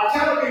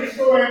telling me the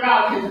story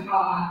about his one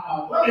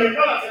of his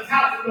relatives'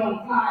 house was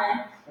on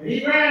fire, and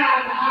he ran out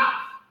of the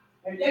house.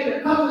 And then the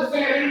cousin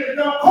said, he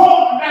was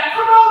called him back,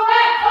 come on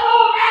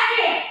back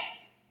here.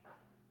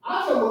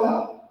 I said,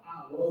 well,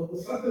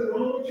 was something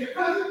wrong with your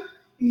cousin?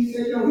 He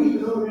said, no, he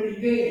was already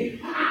dead.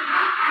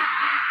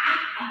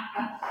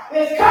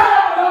 His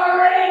cousin was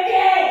already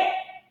dead.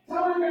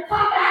 Tell him to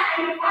come back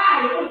in the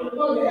fire. He was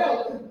going to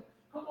hell.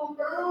 Come on,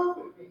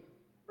 burn with me.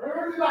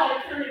 Burn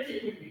about eternity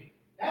with me.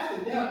 That's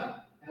the devil.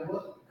 That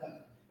wasn't the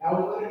cousin. That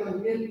was one of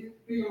those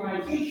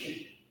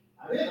visualization.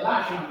 Now, there's a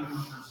lot of y'all in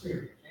my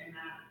spirit.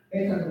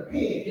 They can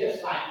appear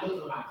just like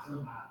looking like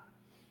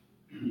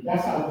somebody.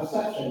 That's how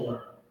deception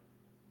works.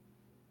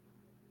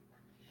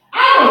 I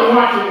was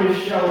watching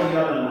this show the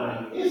other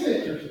night. It's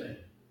interesting.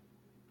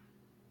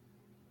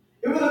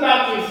 It was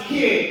about this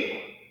kid.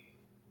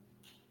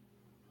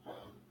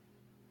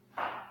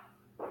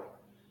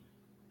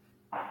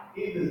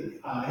 He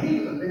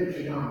was a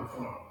miniature Donald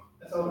Trump.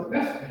 That's all the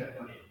best thing of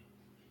funny.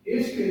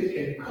 This kid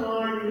can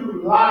con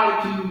you, lie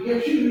to you,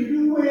 get you to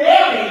do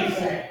whatever he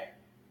said.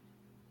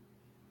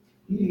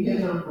 He didn't get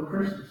something for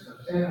Christmas, so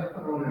Santa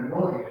put on an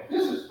ornament.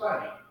 This is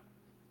funny.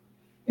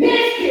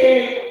 This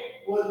kid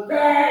was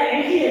bad,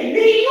 and he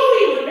knew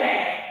he was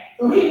bad.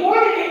 So he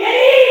wanted to get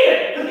even,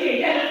 because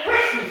he had done a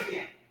Christmas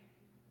gift.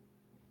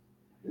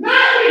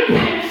 Not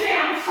repent and say,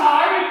 I'm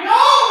sorry. No!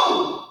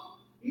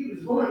 He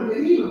was going to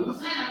get even with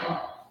Santa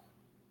Claus.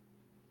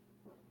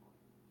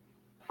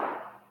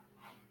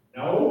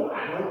 No, I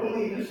don't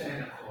believe in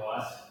Santa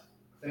Claus.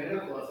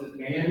 Santa Claus is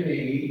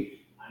man-made.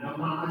 I know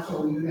Mama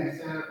told you that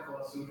Santa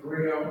Claus is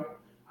real.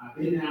 I've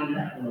been down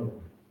that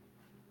road.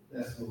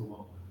 Let's move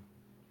on.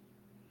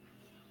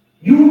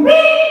 You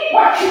reap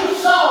what you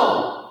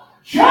sow.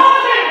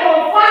 Judgment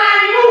will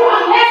find you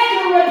unless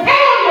you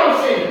repent your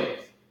sins.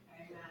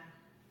 Amen.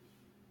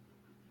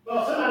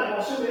 Well, somebody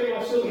gonna sue me, they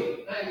gonna sue me.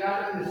 I ain't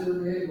got nothing to sue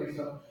me anyway,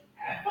 so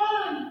have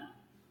fun.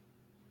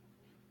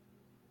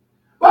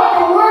 But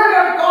the word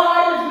of God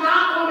is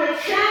not going to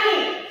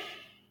change.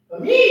 For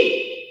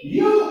me,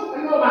 you,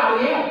 and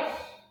nobody else.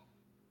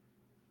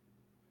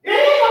 It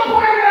is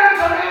appointed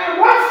unto man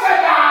once to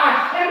die,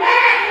 and then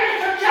after this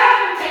the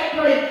judgment takes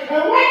place.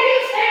 And when you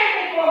stand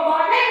before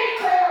God, let me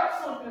clear up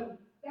something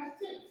that's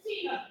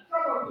seen us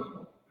trouble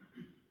people.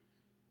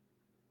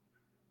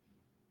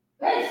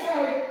 They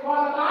say,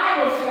 well, the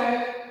Bible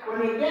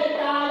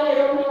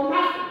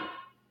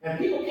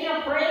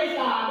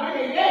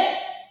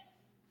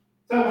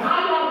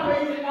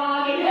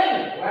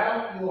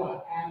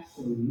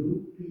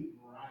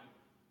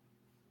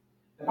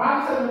The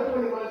Bible says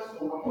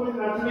appointed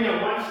unto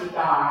men once to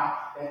die,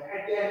 and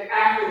then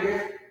after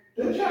this,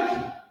 the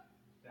judgment.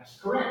 That's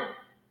correct.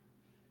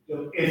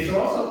 It's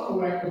also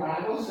correct, the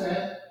Bible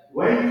says,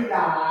 when you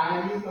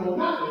die, you know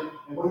nothing,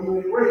 and when you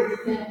agree, you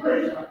can't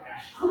preach. But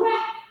that's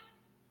correct.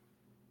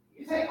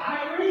 You say,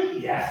 I agree.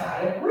 Yes,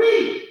 I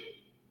agree.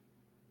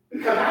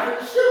 Because that's what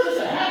the scripture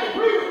said. I have to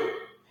agree with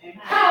it.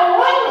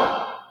 However,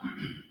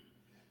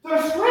 the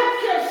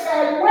scripture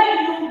said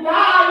when you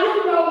die,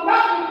 you know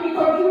nothing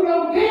because you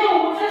don't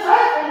deal with this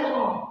earth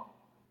anymore.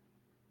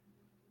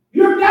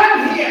 You're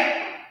done here.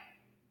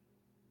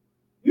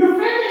 You're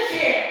finished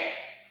here.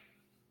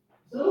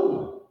 It's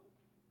over.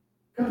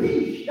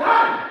 Capiche?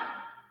 Done.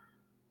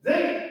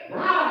 Zing,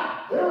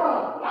 nada,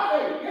 zero,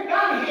 nothing. You're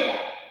done here.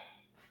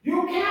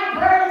 You can't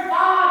praise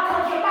God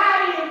because your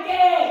body is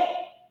dead.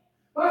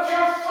 But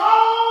your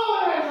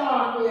soul is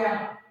on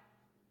there.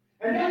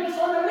 And then it's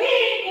going to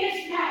leave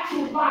this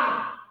natural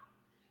body.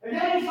 And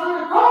then he's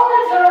going to go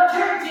into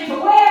eternity to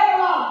where it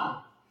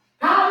belongs.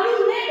 How you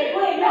live it,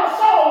 when your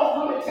soul is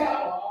going to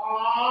tell.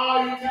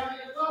 Oh, you tell me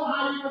your soul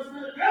how you must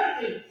live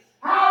eternity.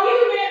 How you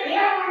live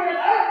here on this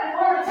earth is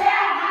going to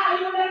tell how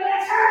you live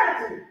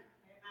eternity.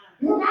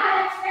 You're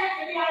not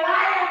expected to be a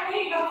liar,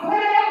 being a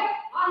criminal,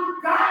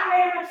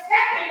 ungodly, and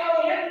expecting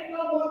over here.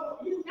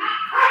 You're not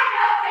cutting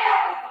no deal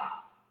with God.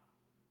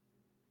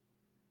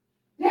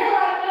 There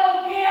are no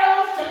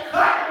deals to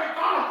cut with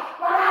God,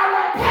 but I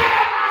repent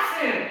of my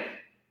sin.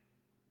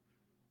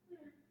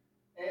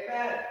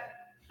 Amen.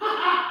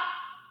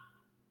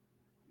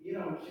 You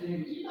don't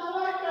change. You're not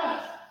like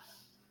us.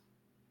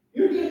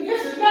 You can,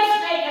 let's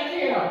make a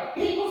deal.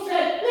 People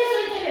said,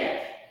 listen to this.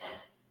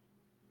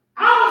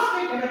 I was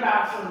thinking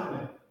about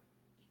something.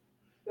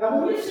 Now,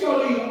 when you see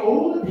all these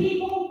older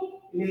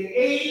people in the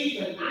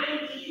 80s and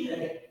 90s,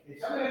 and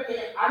some of them,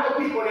 I know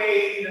people in the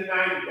 80s and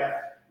 90s that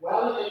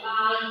well in their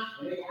mind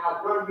and they can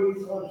outwork you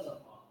so and so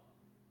forth.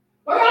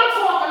 But I'm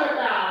talking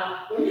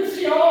about when you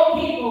see old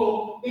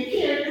people, they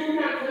can't do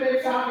nothing for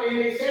themselves, in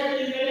their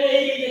 70s and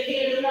 80s, they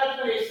can't do nothing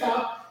for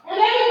themselves, and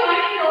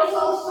everybody feels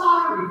so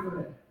sorry for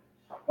them.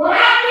 But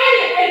I think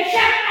if they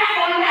check back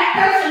on that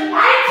person's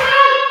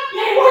lifetime,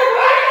 they wouldn't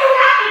really do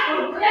nothing for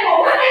them. They were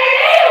working it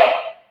in.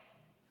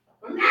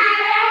 But now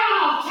they're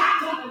all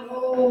chopped up and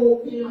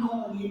oh,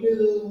 how you do?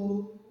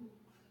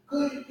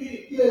 Good,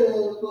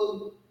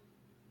 good.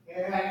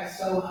 They're like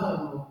so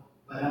humble.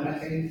 But I'm going to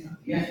tell you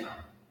something. Yes, sir.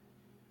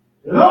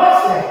 The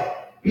Lord said,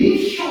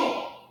 be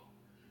sure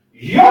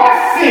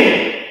your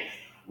sin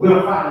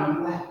will find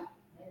you out.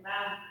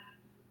 Amen.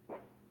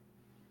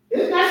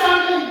 Isn't that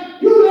something?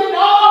 You lived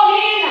all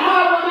day in the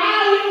harbor.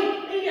 Now you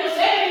in your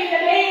 70s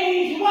and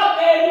 80s, you up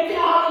there, you can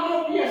hardly do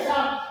for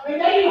yourself. And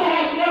then you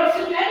have never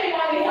seen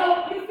anybody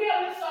help. You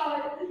feel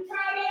sorry. You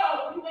try to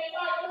help. You may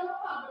not know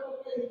about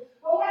it.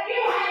 But when you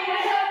have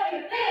your help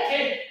in the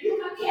ability, you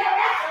can care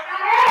less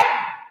about it.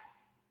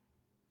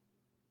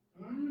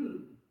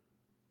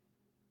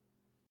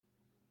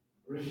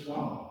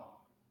 Respond.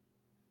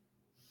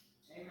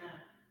 Amen.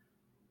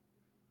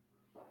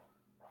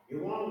 You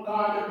want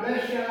God to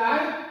bless your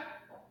life?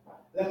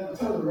 Let the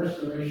total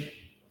restoration.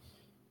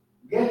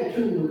 Get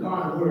into the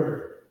God's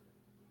word.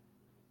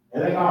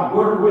 And let God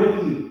work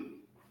with you.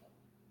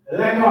 And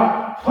let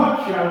God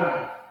touch your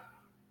life.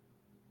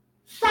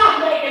 Stop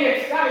making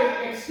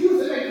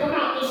excuses and come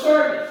out to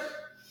service.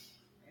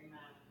 Amen.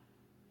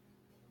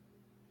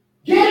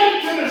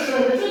 Get into the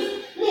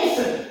services.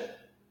 Listen,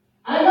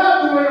 I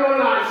love doing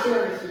online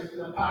services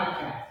and the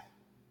podcast.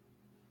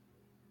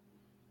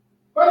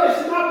 But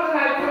it's nothing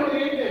like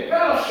coming into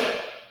fellowship.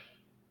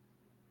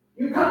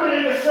 You come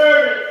into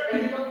service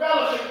and you can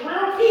fellowship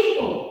real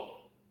people,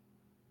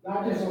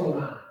 not just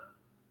online.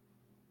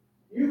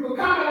 You can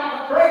come and I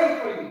can pray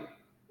for you.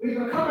 We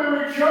can come and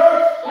rejoice,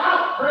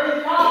 shout,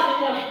 praise God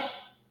together.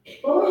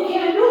 But we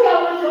can't do that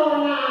when you're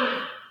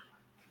online.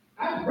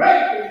 I can pray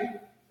for you.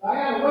 I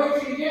gotta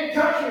wait till you get in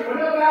touch with me.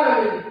 Whatever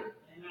out of you.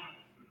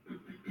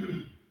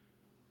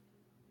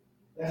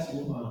 Let's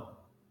move on.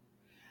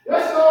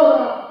 Let's go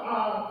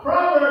to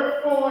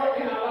Proverbs 4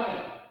 and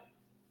 11.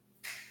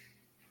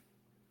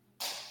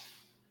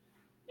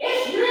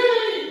 It's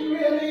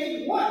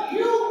really what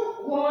you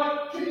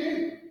want to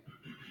do.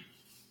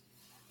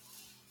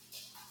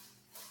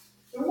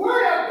 The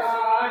Word of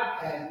God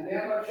has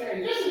never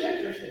changed. This is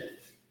interesting.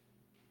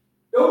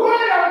 The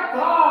Word of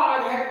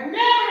God has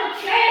never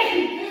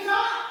changed. It's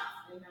not.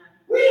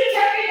 We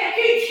just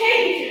keep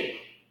changing.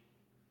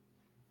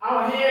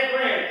 Our hair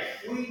breaks.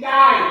 We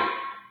dye it.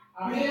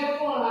 Our hair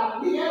fall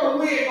out. We have a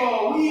wig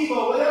or weave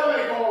or whatever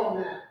they call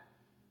them now.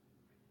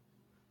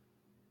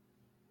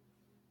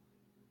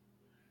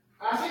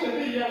 I seen a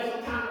video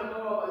some time ago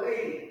of a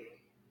lady.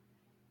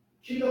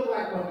 She looked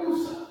like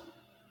Medusa.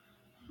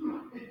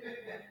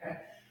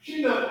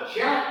 She looked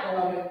jacked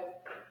on it.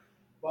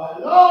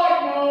 But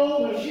Lord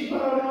knows when she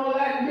put on all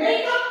that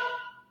makeup,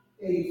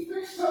 they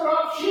fixed her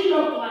up. She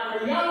looked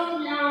like a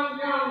young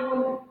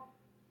woman.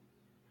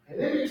 And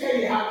let me tell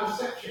you how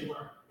deception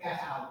works. That's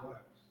how it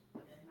works.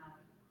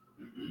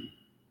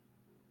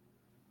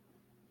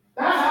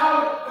 That's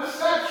how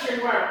deception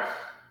works.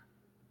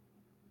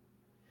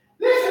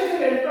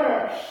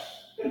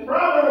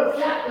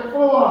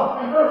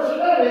 verse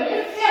 11,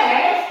 it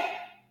says,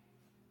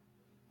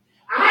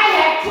 I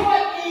have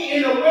taught thee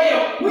in the way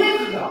of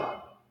wisdom.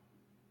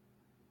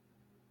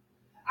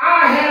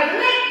 I have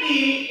led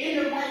thee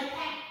in the right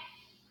path.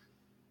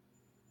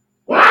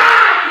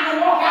 Why did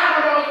you walk out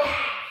of those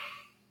paths?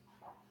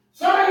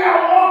 Some of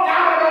y'all walked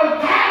out of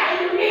those paths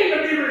and you need to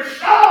be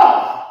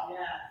restored.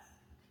 Yes.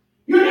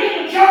 You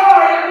need the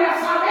joy of your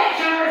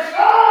salvation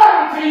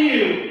restored to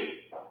you.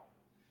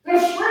 The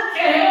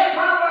scripture here,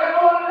 Proverbs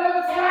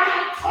 11 said, I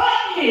have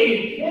taught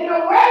thee in the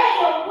way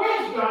of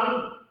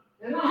wisdom,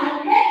 and I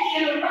have led thee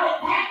in the right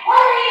path. What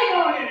are you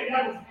doing in the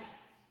devil's path?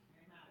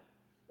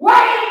 What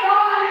are you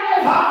doing in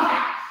this whole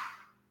house?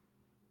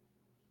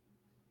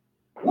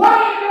 What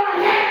are you doing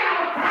hanging out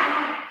with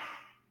Christ?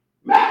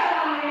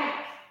 Methodites?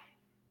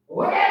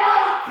 Whatever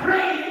other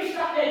crazy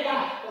stuff they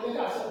got. But they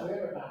got something for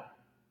everybody.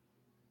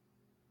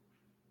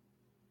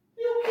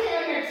 You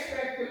can't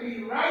expect to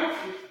be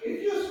righteous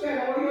if you spend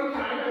all your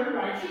time with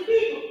righteous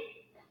people.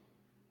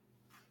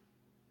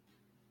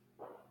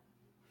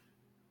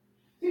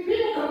 See,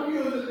 people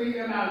confuse the thing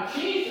about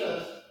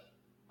Jesus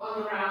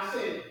hung around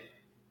sin.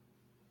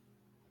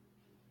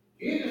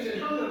 Jesus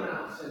didn't hung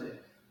around sin.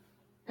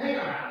 Hang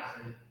around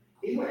sin.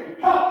 He went and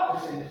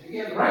talked to sinners to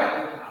get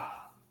right with God.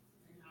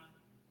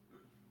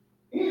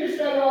 He didn't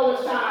spend all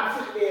this time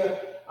sitting there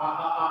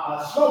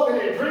smoking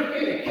and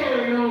drinking and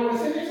carrying on with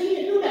sinners. He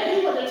didn't do that.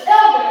 He went to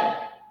tell them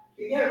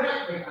to get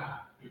right with God.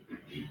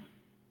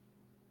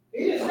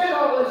 He didn't spend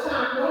all this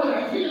time doing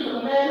that. Jesus was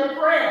a man of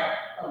prayer.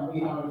 Oh,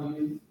 we are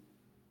you.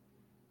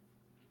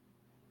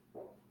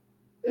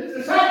 His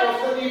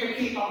disciples couldn't even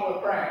keep up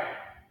with prayer.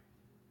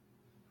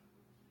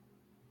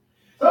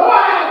 So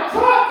I have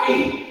taught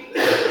thee.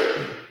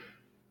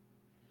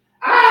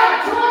 I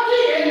have taught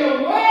thee in the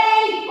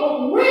way of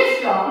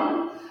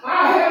wisdom.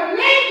 I have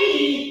led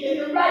thee in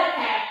the right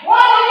path.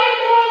 What are you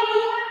doing,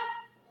 Leah?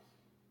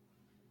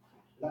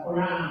 Look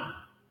around.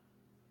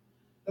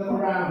 Look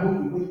around who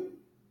you with.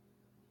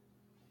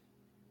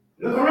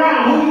 Look around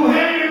who you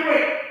hanging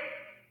with.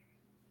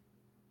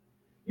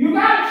 You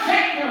got to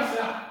check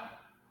yourself.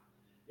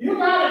 You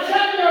got to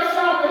check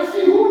yourself and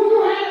see who you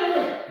hanging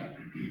with.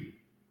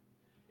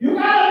 You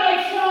got to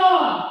make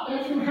sure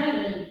that you're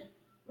hanging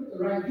with the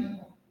right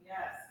people.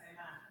 Yes,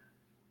 amen.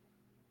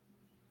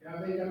 Y'all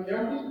think I'm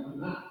joking? I'm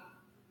not.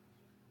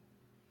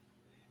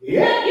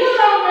 If you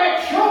don't make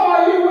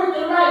sure you're with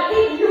the right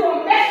people, you're going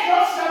to mess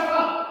yourself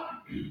up.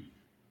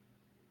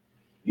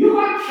 You're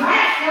going to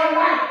trash your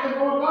life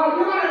before God.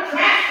 You're going to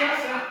trash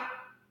yourself.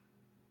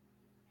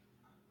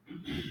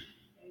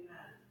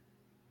 Amen.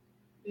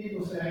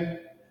 People say,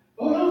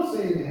 oh, don't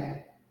say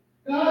that.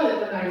 God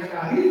is a nice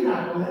God. He's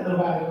not going to let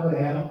nobody go to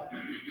hell.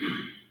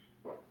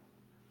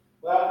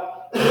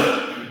 Well,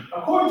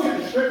 according to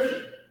the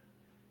scripture,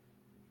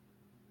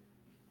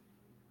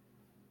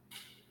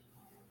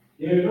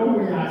 there's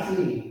nowhere I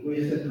see where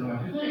it says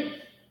God is nice.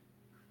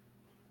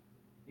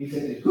 He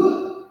said it's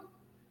good.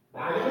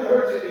 I never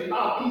heard it say,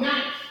 oh, be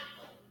nice.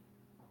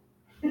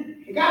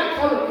 You got to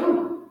tell the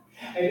truth.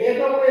 And there's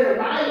nowhere in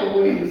the Bible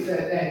where he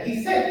said that.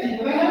 He said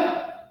people to hell.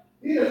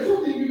 These are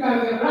two things you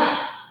got to get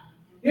right.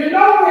 There's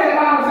nowhere the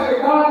Bible says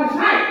that God is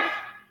nice.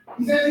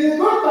 He says he's a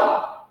good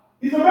God.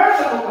 He's a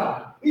merciful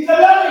God. He's a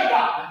loving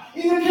God.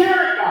 He's a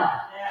caring God.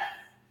 Yes.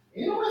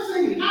 You don't want to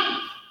say he's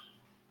nice.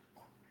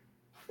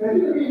 Because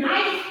you can be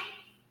nice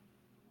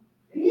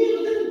and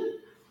evil too.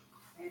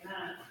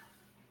 Amen.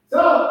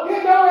 So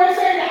there's nowhere to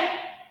say that.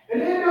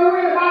 And there's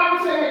nowhere the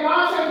Bible says that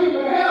God sent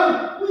people to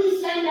hell.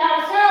 We send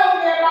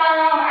ourselves there by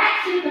our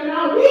actions and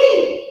our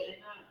deeds.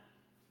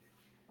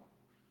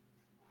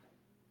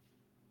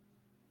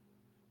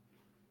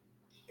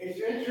 It's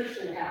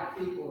interesting how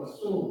people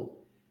assume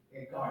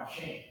that God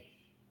changed.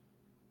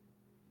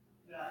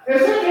 Yeah.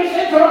 It's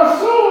interesting to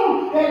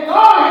assume that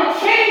God had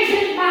changed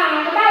his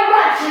mind about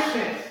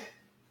righteousness.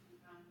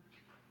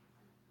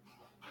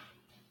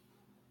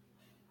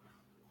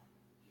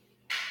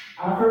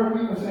 I've heard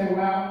people say,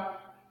 well,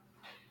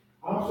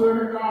 I'm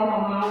serving God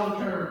on my own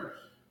terms.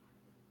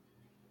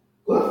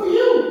 Good for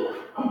you.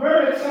 I'm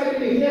very excited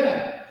to hear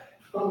that.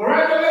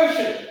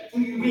 Congratulations to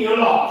you being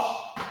lost.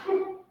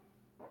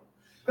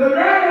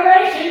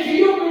 Congratulations to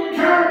you being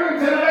turned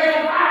into the lake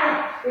of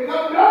fire.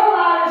 Because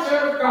nobody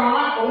serves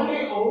God on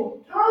their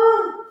own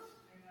terms.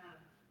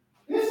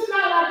 This is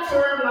not like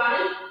term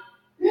life.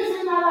 This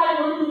is not like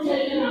when you're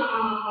taking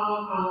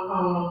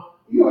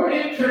you are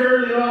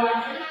intern and all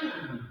that.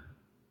 No.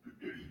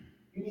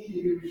 You need to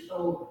be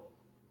restored.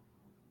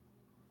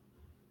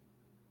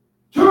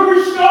 To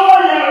restore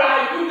your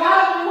life, you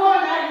got to be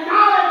one that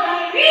acknowledge that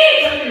it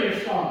needs to be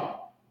restored.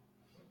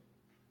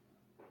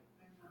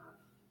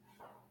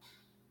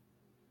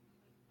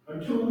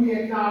 Until we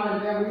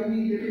acknowledge that we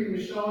need to be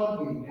restored,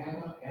 we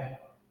never, ever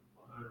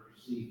are going to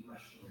receive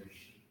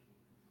restoration.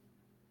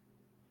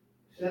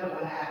 It's never going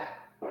to happen.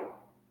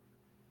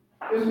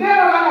 It's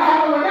never going to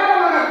happen. We're never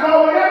going to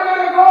grow. We're never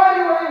going to go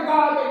anywhere in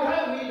God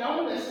because we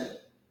don't listen.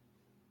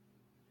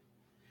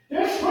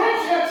 The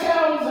scripture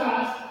tells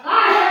us, I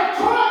have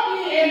taught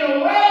thee in the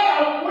way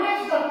of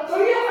wisdom so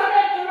you can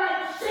make the right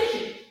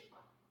decisions.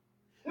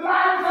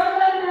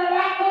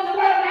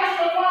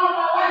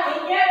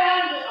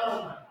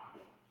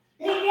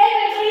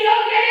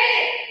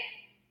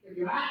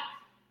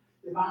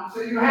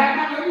 So you have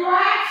nothing, you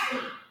ask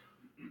him.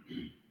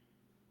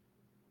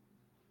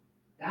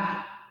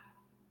 God,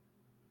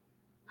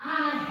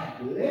 I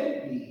have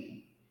led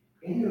thee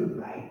in the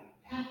right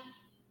path.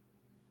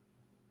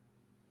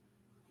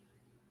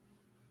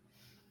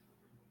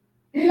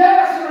 He led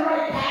us in the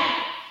right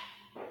path.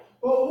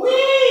 But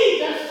we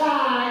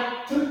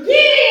decide to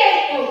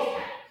deviate those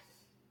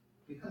paths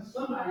because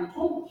somebody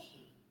told us to.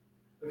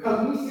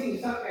 Because we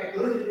see something that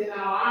glittered in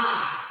our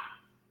eye.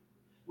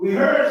 We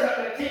heard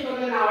something that tinkled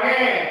in our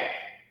ear.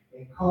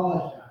 It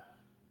caused us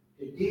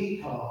to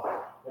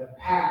detour the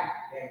path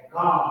that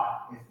God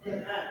has put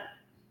us.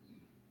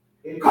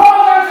 It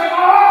caused us to go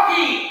off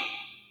key.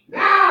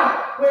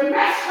 Now we're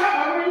messed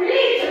up and we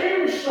need to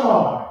be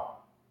restored.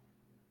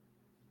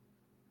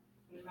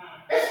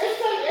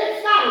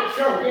 It's not a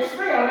joke. It's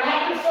real. It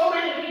happens to so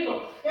many people.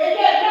 They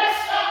get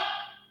messed up.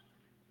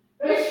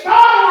 They start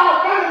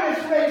out running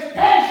this race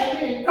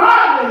patiently and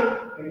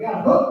godly. They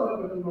got hooked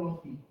up with the wrong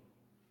people.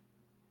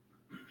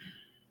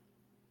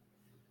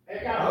 They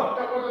got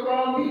hooked up with the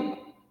wrong people.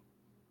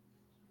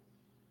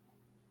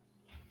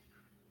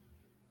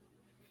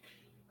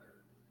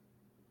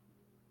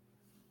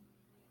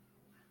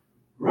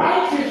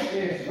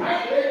 Righteousness,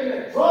 right living,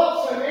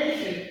 exalts a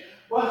nation,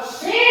 but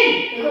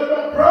sin is an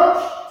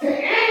approach to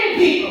any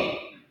people.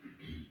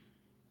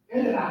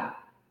 End it out.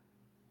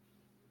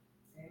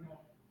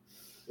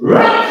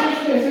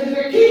 Righteousness is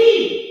the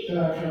key to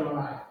eternal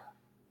life.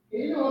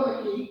 You know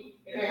the key.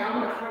 It ain't how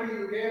much money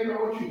you get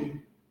or what you do.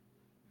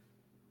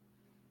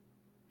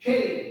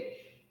 Change.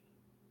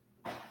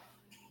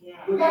 Yeah.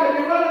 We got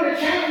to be willing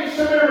to change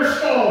to be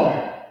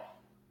restored.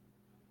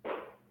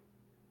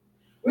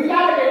 We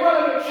got to be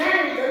willing to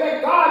change to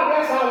let God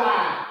bless our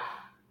lives.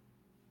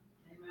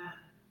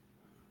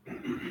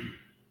 Amen.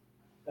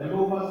 And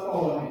move us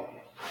forward.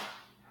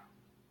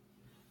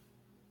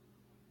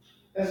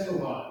 Let's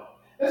move on.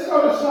 Let's go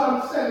to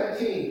Psalm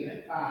 17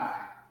 and 5.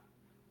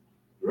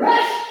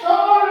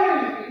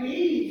 Restoring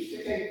needs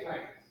to take place.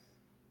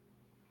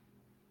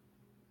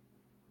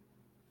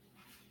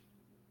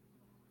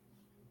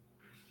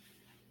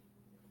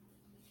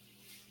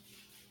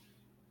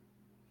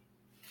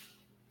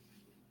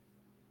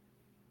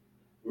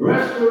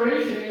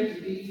 Restoration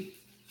is needed.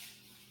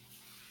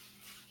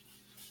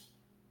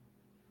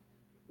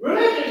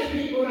 Religious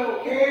people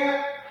don't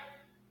care.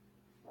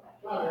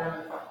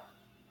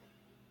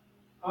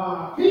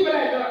 People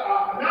that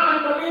are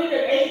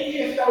non-believing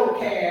atheists don't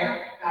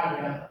care.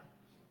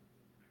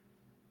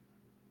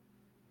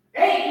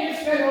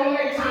 Atheists spend all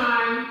their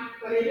time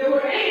when they do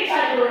any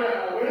type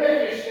of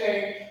religious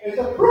thing is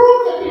to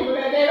prove to people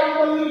that they don't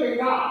believe in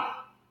God.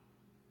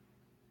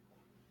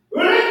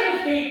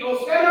 Religious people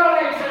spend all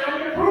their time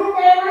to prove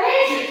they're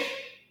religious.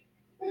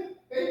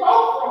 They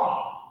both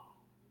wrong.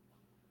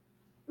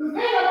 The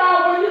thing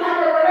about when you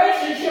have a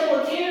relationship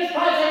with Jesus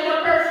Christ as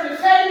your personal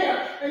Savior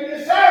and you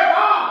serve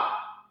God,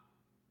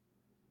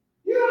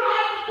 you don't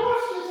have to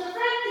push this and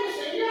make this,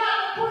 and you don't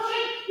have to push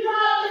it, you don't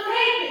have to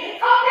fake it. It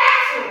comes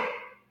natural.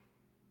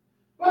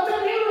 But to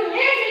be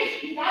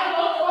religious, you got to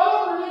go to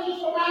other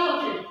religious around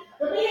you.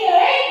 To be an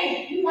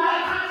atheist, you got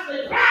to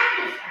constantly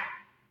practice that.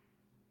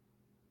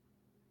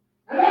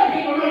 And let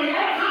people know you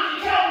got to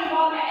constantly tell people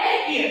I'm an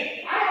atheist.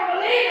 I don't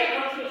believe in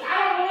Christmas. I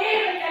don't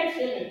believe in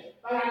Thanksgiving.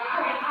 But I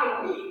like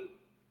Halloween.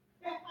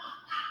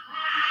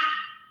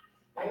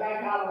 I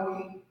like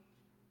Halloween.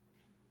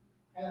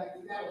 I like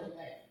the devil's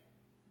day.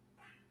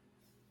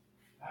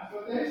 That's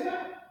what they say.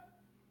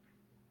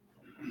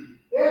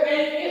 They're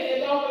atheists, they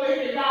don't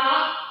believe in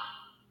God.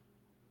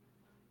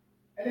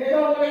 And they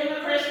don't believe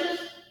in Christmas.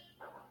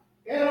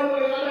 They don't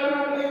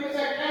believe in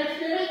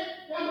Thanksgiving.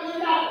 They don't believe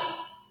in nothing.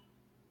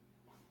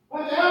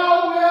 But they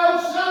all will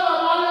celebrate.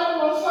 A lot of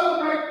them will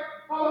celebrate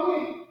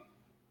Halloween.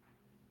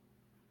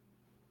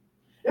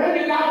 Then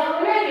you got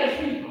the religious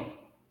people.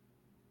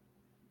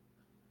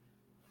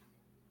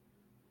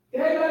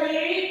 They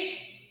believe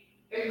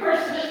in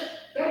Christmas,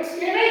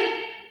 Thanksgiving,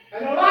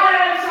 and a lot of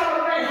them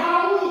celebrate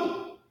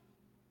Halloween.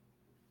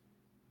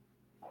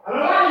 And a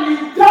lot of you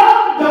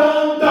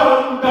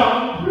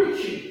dumb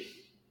preachers,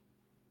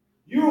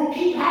 you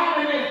keep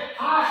having this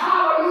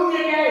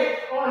hallelujah day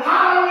on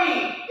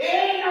Halloween. It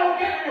ain't no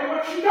different than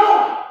what you're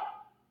doing.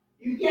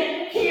 You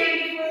get the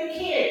candy for the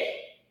kids.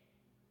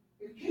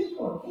 The kids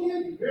want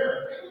candy,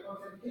 very big for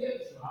the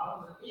kids, so I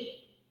was a kid.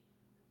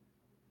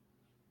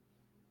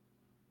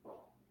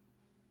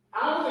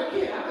 I went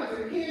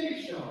to the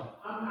candy store.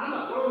 I'm a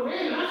grown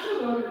man, I still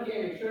go to the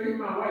candy store. Even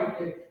my wife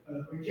did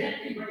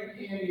reject me bringing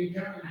candy and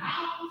junk in the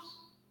house.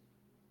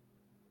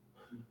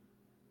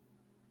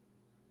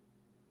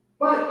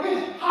 But this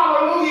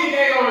Hallelujah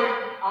Day on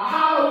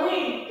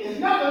Halloween is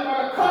nothing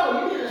but a cover.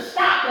 You need to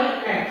stop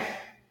that mess.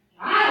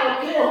 I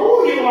don't care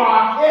who you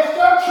are, it's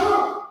the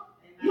truth.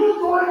 You're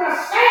doing the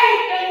same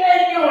thing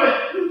they're doing.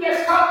 You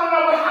just coming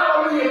up with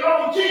Hallelujah,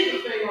 no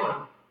Jesus thing on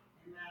it.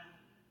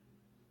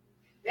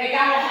 They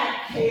gotta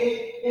have kids,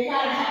 they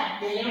gotta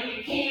have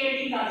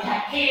candy, you gotta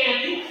have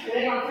candy, and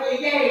they're gonna play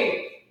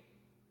games.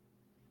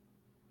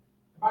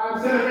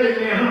 Bible says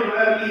every man hungry,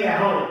 let him eat at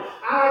home.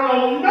 I don't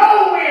know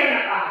nowhere in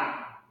the Bible,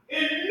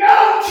 in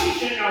no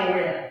teaching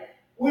nowhere,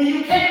 where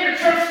you came to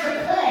church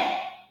to play.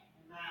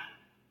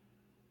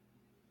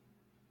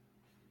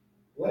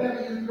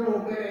 Whatever you throw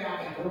away,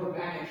 I can throw it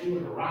back at you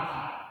in a rock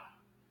hard.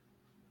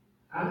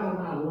 I know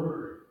my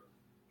word.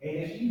 And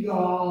if you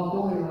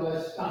all doing all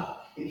that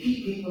stuff to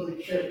keep people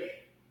in church,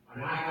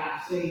 when I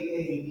got saved,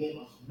 they didn't give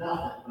us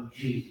nothing but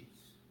Jesus.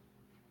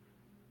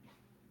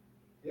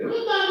 There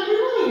was nothing to do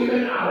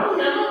with it. I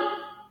remember.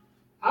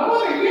 I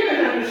wasn't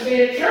giving them to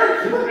stay in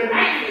church. It would have been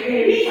nice if they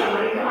gave me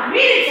something because I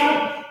needed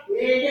something. We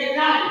didn't get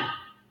nothing.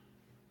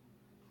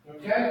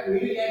 Okay? We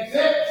didn't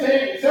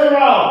get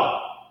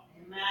zero.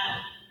 Amen.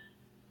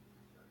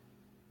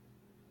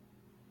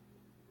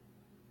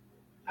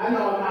 I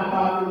know I'm not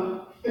popular.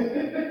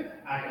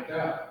 I can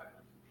tell.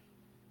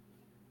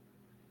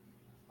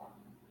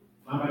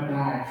 I'm a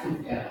die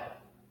truth teller.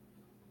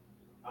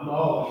 I'm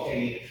always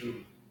saying the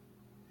truth.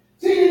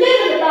 See, the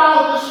thing about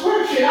the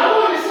scripture, I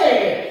want to say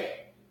this.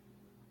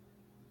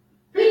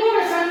 People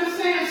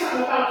misunderstand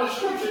something about the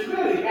scripture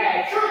really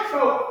bad. Church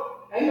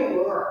folk, they don't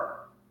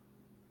work.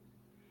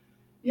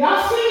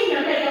 Y'all seem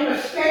to make a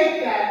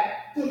mistake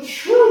that the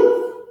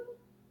truth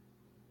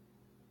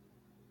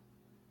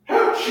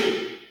hurts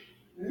you.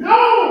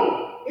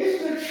 No,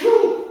 it's the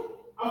truth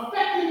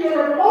affecting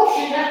your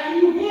emotion after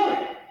you hear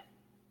it.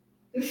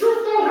 The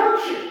truth don't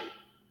hurt you.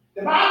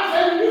 The Bible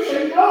says you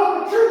should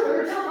know the truth,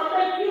 and the truth will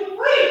make you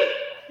free.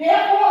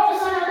 Therefore, if the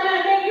Son of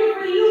Man make you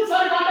free, you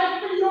Son of God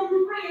make you free, you'll be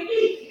free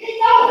indeed. It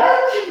don't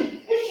hurt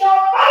you. It's your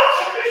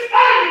emotion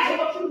responding to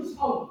what you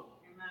respond.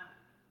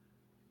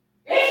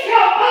 It's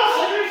your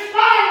emotion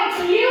responding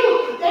to you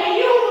that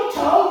you were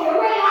told you're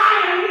a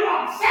liar and you're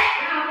upset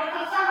now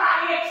because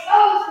somebody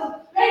exposed you.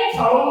 They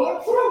told the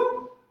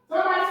truth.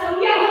 Somebody said,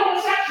 you're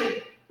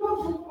homosexual. Don't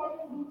you want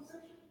to be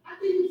homosexual? I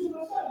think you should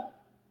have said it.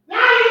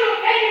 Now you're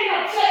getting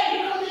upset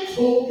because they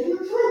told you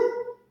the truth.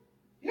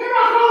 You're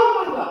a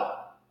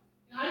homophile.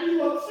 Now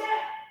you're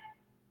upset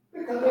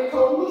because they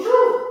told the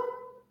truth.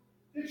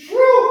 The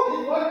truth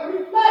is what it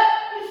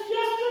reflects. It's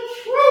just the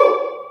truth.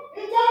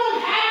 It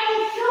doesn't have no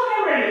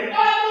sugar in it. It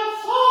doesn't have no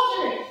salt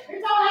in it. It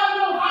don't have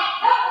no hot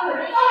pepper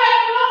in it. It don't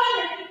have nothing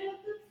in it. It's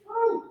just the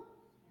truth.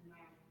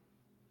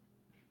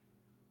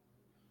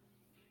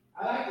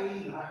 I like to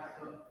eat hot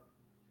pepper.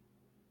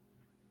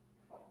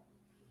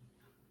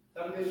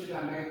 Some dishes I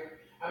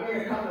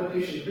made a couple of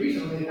dishes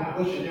recently and I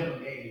wish I never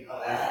made it. I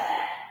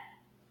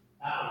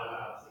don't know what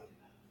I was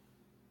thinking of.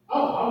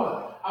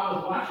 Oh, I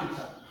was watching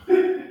something.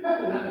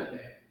 Another thing.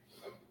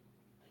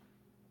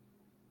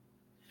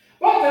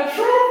 But the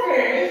truth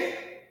is,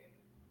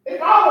 if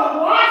I was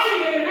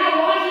watching it and not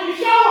watching the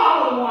show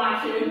I was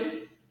watching,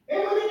 it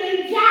would have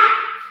been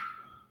jacked.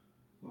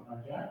 What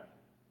about jacked?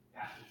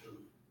 That's the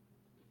truth.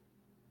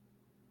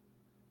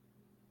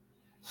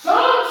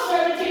 Psalm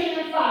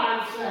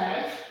 17:5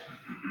 says,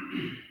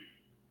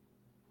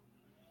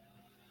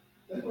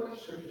 look what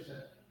the scripture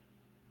says.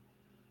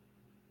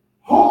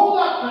 Hold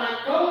up my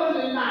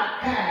goings in my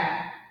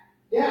path,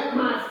 that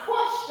my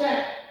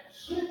footstep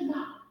slip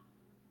not.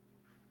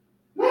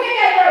 Look at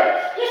that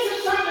verse. This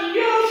is something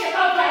you're supposed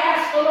to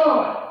ask the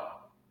Lord.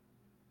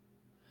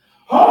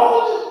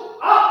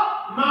 Hold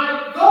up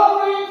my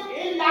goings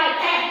in thy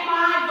path,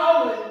 my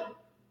going.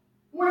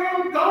 Where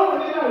I'm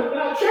going in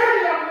the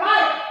journey of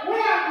life,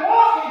 where I'm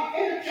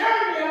walking in the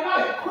journey of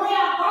life, where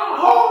I'm going,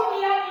 hold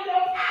me up in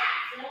your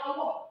path and I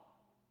walk.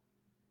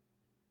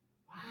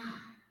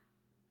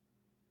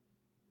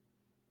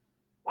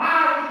 Why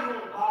would you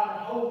want God to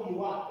hold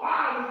you up? Why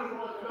would you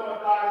want to know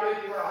God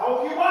really will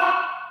hold you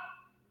up?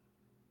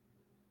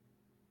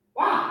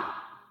 Why?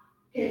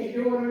 Can't you do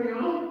it on your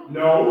own?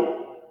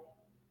 No.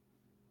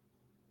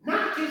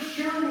 Not this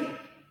journey.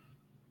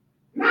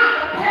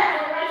 Not the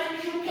path of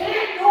righteousness. You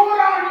can't do it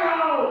on your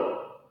own.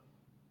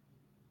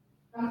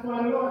 That's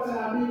why the Lord said, I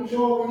be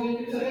sure we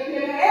need to say,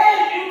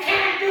 hey, you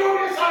can't do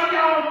this on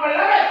your own,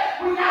 beloved.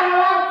 We got to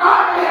allow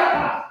God to help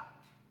us.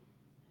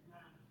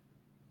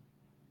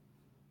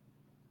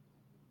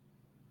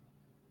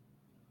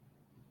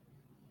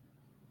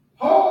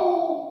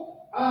 Hold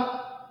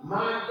up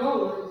my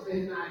goings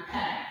in thy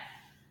path,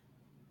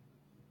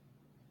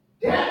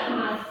 that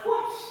my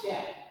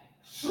footstep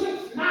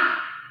slips not.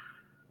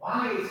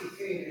 Why is he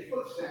saying his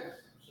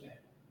footsteps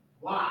slip?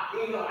 Why?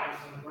 He ain't no ice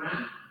on the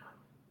ground.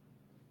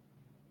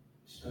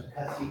 It's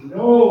because he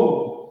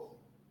knows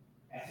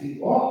as he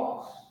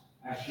walks,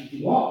 as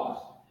she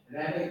walks, and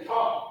as they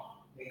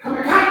talk, they come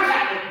in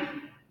contact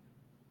with people.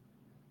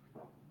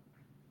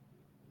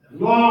 As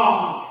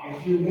long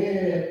as you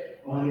live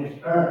on this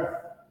earth,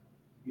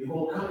 you're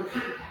going to come in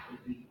contact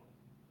with people.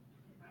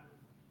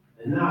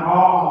 And not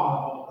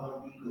all are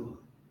going to be good.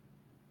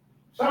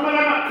 Some of them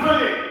are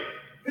cunning,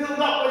 filled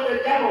up with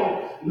the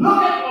devil,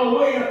 looking for a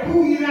way to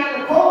pull you out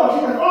the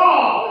cause you to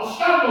fall and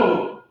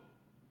stumble.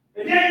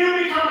 And then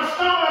you become a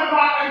stumbling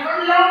block in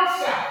front of your own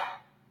self.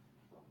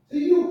 So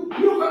you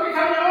can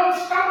become your own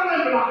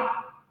stumbling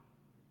block.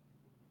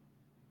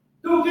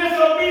 Through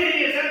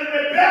disobedience and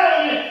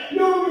rebellion,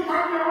 you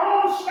become your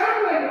own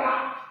stumbling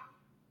block.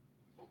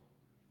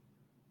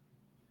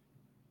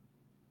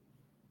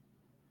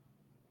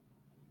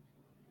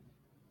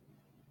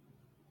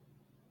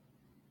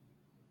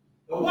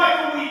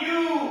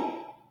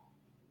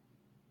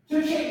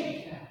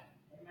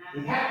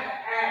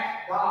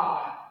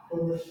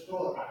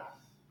 restore us.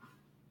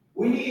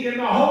 We need him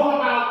to hold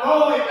up our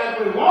going as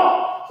we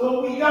walk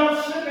so we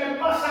don't slip and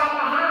bust out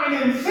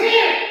behind in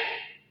sin.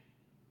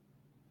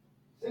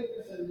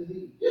 Sickness and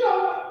disease. You know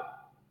what?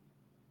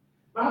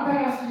 My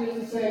pastor used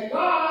to say,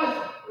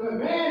 God's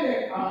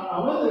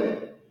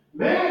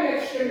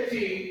man's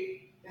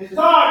Trinity is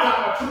God's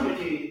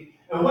opportunity,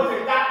 and what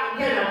the doctor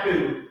cannot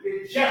do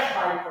is just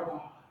right for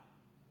God.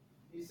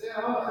 He said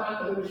all the time,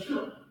 but it was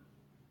true.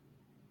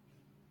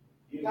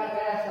 You got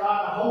to ask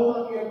God to hold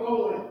up your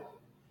going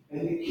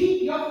and to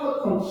keep your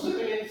foot from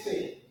slipping in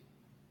sin.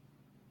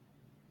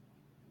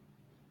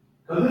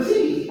 Because it's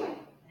easy.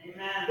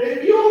 Amen.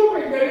 If you've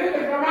been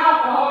delivered from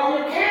alcohol,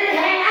 you can't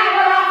hang out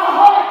with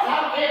alcoholics. I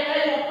don't care if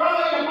they're your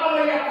brother, your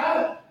mother, your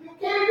cousin. You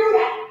can't do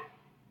that.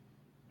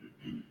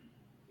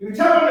 You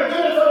tell them the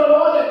goodness of the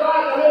Lord that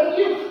God delivered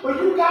you, but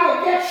you got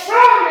to get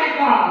strong in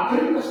God so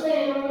you can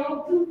stand on your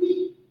own 2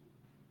 feet.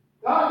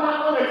 God's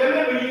not going to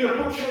deliver you to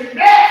put you in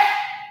death.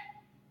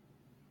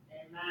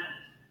 Amen.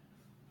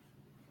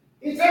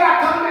 He said, I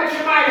come that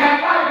you might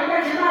have life and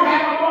that you might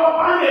have it more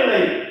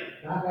abundantly.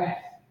 Not that.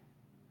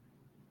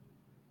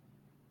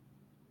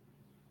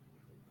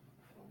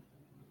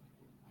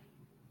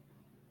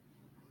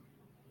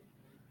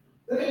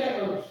 Look at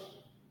that verse.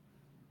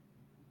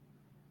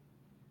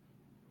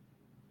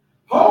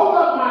 Hold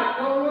up my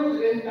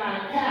goings in thy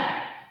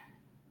path,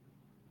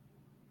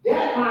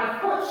 that my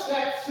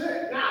footsteps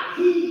slip not.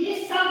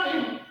 It's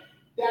something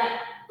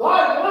that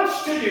God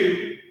wants to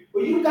do,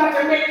 but you got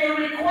to make the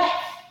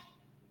request.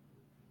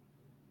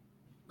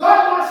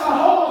 God wants to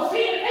hold us.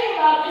 See, the thing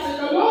about this is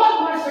the Lord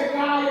wants to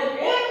guide us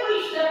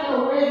every step of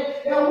the way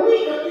that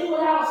we can be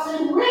without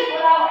sin,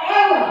 without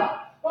error.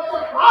 But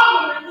the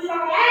problem is we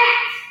don't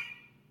ask.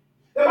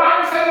 The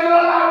Bible says the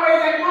Lord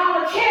always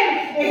acknowledge him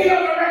and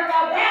he'll direct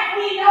our path.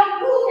 We don't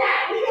do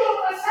that. We do it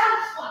for some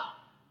stuff.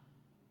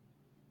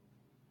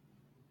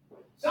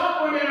 Some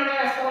women don't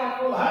ask God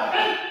for a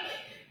husband.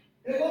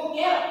 They go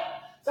get him.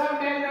 Some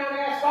men don't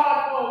ask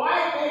God for a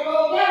wife. They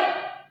go get him.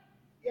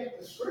 Yet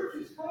the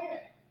scriptures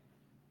clear.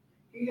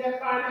 He that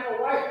findeth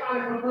a wife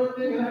findeth a good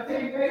thing and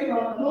obtain favor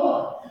of the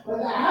Lord. But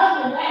the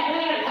husband, that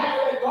man, has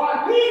to let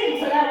God lead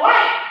him to that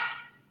wife.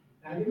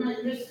 Now you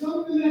might miss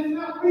something that's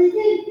not what he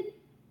thinks.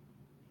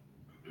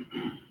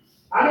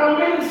 I know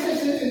many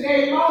sisters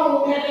today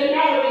moan that they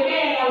married a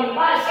man that was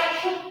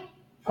bisexual,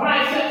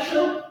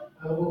 trisexual.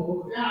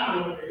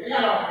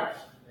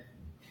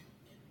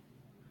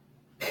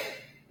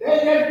 They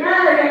just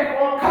married him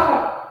for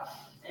color.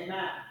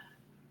 Amen.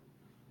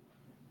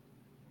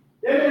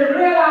 They didn't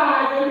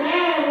realize the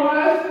man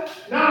was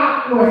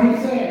not what he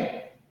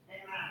said.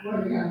 Amen. What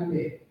he got to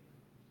be.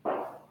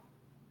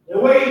 The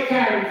way he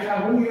carried himself,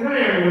 who he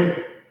ran with,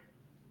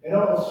 it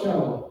all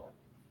showed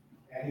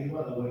that he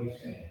wasn't what he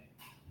said.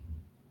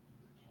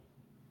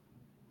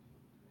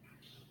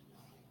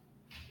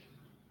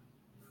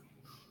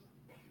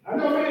 I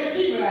know many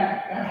people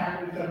that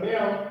happens to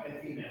male and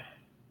female.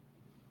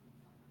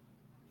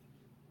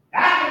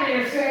 After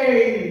being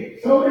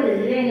saved so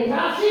many years,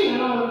 I've seen a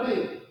lot of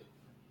things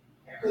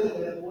that could have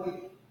been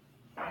avoided.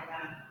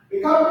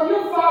 Because when you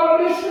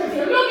follow this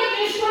scripture, look at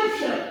this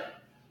scripture.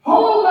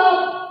 Hold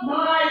up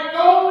my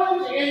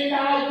goings in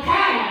thy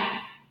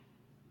path,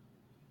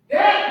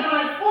 that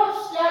my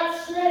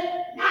footsteps slip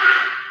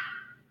not.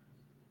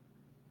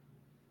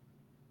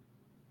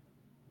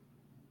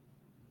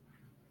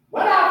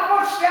 When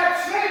our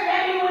footsteps slip,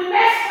 then we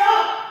mess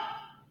up.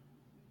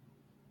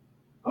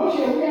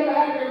 Okay, we ever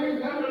have to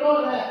come to the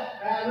Lord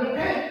and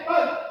repent,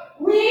 but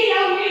we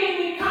don't need to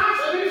be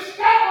constantly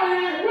stepping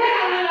and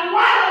wiggling and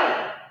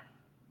waddling.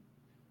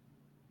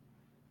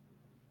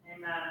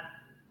 Amen.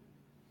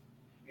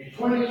 In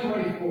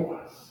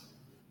 2024,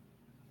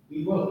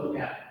 we will do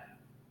that.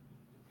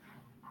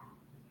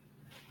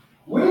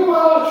 We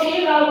will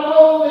achieve our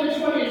goals in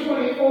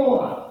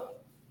 2024.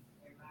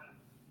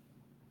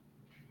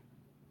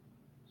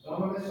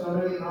 Some of it's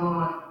already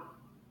gone.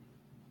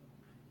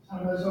 Some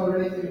of it's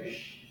already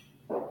finished.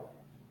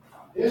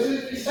 This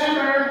is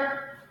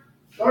December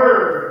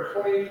 3rd,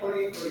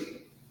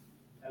 2023,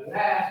 the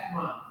last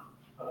month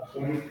of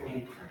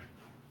 2023.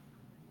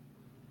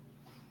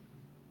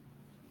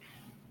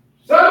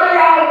 Some of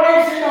y'all are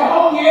wasting the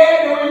whole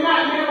year doing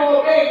nothing to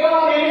obey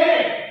God in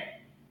it.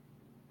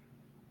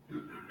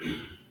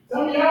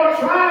 Some of y'all are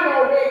trying to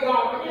obey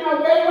God, but you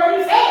don't obey what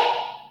He said.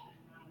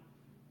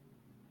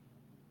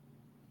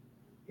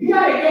 You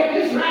got to get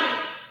this right.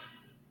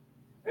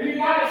 And you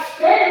got to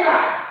stay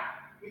right.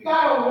 You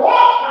got to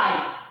walk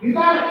right. You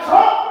got to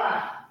talk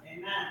right.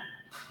 Amen.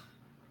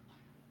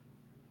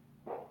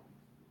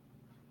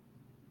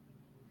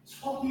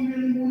 It's what we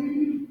really want to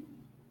do.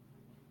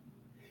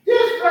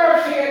 This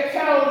verse here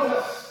tells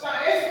us,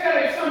 it's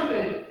really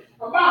something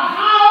about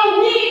how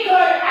we could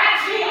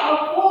actually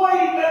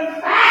avoid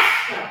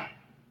disaster.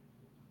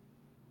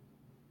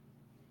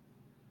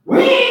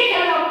 We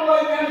can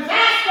avoid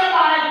disaster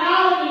by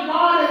acknowledging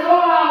God is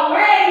on our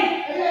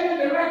way and then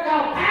to direct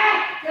our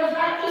path, just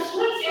like the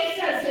scripture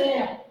says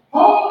here.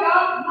 Hold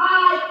up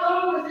my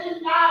goings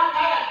in thy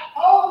path.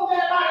 Hold them,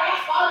 I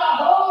ask God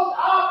to hold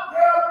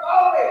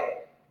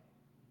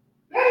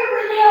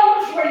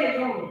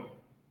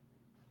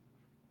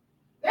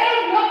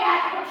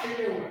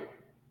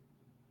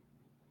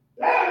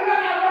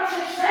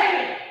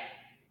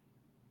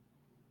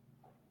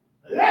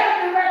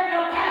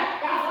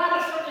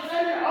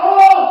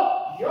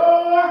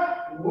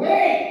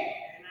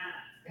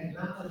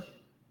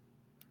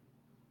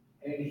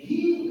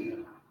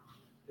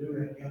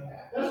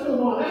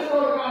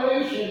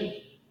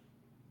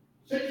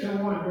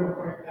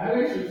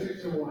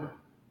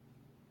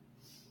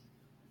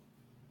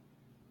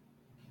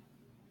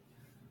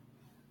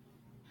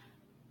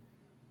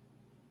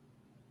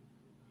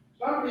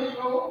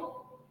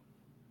people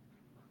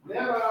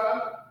never,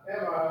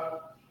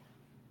 ever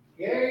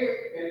gave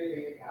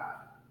anything to God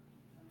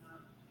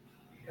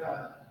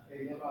because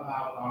they never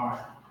allowed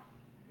God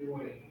to do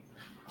anything.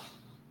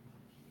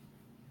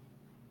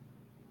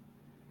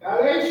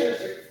 Galatians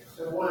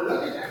 6:1,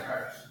 look at that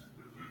verse.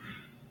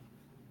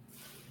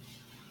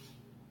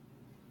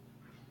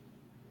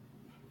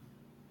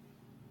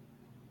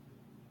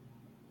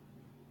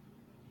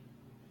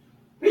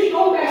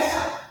 People mess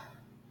up.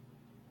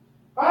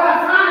 But I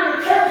find the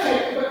church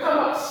has become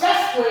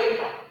obsessed with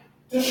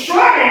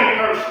destroying the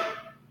person.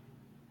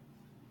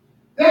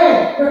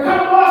 They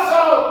become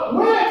also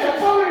willing to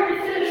totally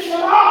finish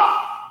it off.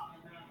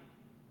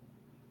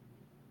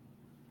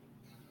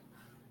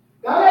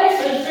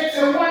 Galatians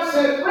 6:1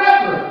 says,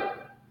 Brethren,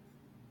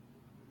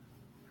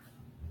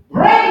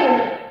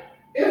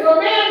 if a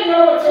man be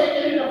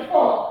overtaken in a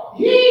fault,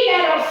 ye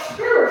that are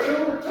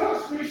spiritual,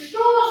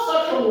 restore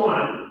such a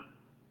one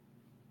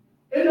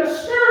in the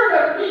spirit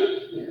of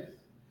meekness,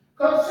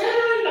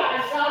 considering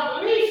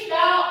thyself, lest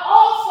thou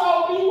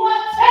also be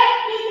what?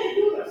 Tempted to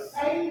do the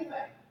same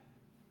thing.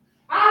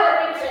 I heard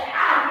him say,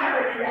 I'll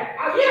never do that.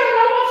 Now, you don't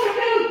know what you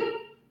do.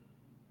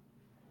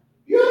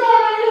 You don't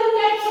know you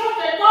did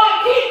something. God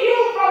keep you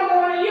from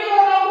doing it. You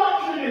don't know what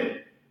you do.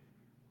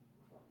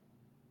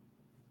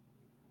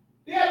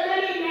 There are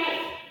many men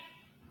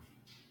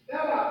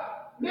that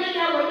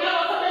will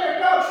never commit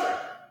adultery.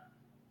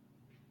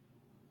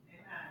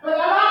 But a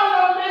lot of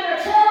those men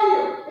will tell you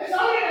it's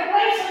only the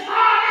grace of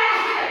God that I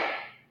have it.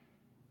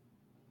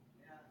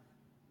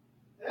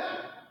 Yeah.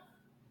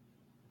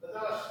 Because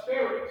our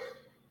spirits,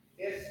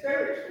 there's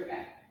spirits for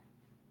that.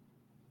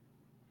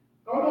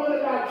 Go on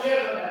about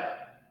Jezebel.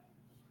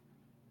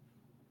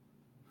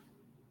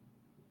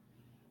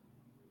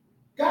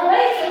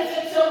 Galatians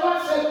 6:1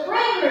 says,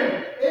 Brethren,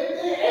 if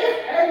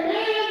a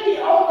man be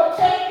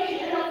overtaken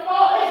in a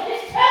fault,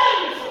 it's telling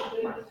you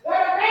something.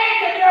 That a man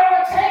can be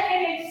overtaken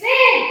in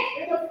sin,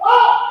 in the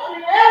fault, in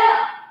an error.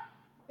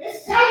 It's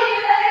telling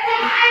you that it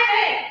can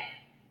happen.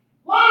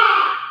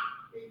 Why?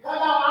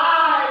 Because our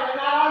eyes are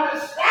not on the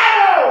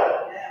shadow.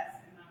 Yes.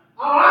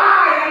 Our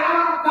eyes are not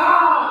on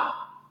God.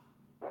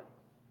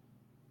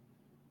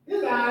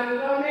 His eyes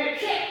are on that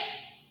chick.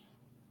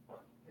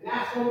 And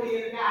that's going to be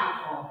his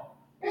downfall.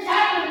 It's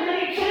happened to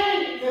many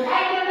kings. It's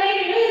happened to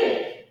many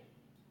leaders.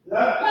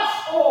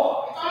 Lust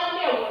for. It's on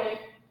their way.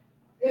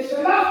 It's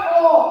the lust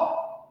for.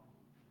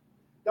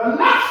 The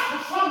lust for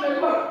something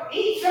that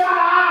eats in our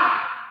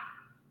eye.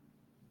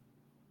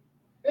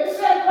 It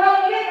said,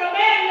 brother, if a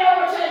man be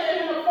overtaken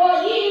in the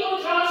fault, ye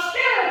which are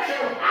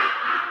spiritual.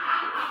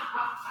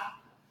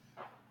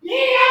 Ye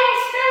are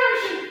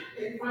spiritual.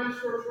 Can you find this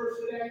verse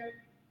today?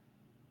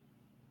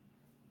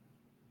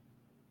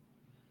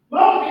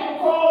 Most people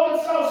call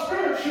themselves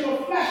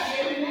spiritual, fleshy,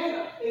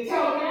 and they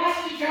tell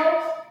nasty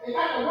jokes. They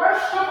got the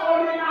worst stuff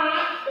on their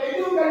mind. They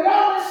do the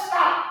lowest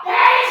stuff. They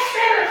ain't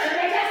spiritual.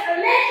 They're just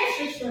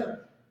religiously spiritual.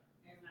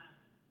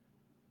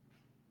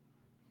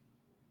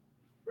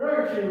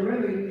 Spiritual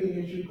really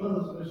means you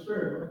close to the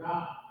spirit of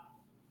God.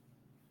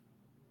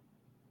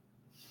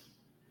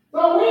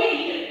 But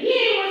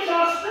ye which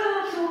are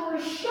spiritual,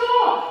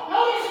 restore.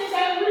 Notice it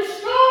says,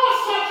 restore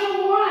such a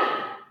one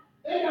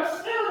in the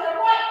spirit of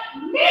what?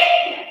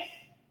 Meekness.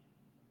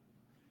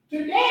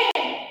 Today,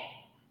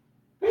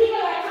 people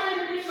that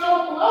claim to be so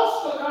close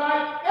to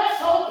God, they're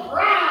so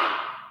proud.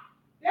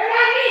 They're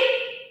not meek.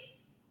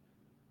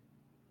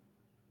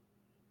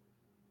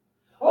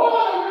 All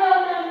the real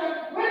men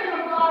and women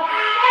of God I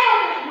ever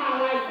met in my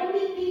life will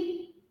be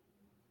meek.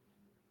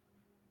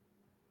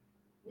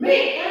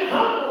 Meek and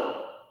humble.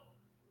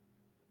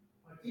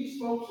 But these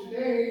folks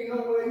today ain't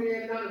nowhere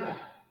near none of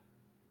that.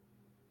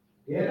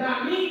 They're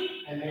not meek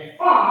and they're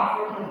far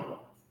from humble.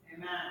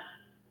 Amen.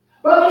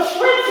 But the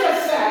scripture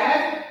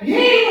says,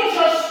 ye which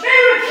are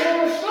spiritual,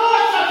 restore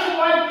such a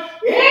one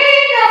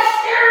in the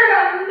spirit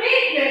of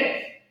meekness.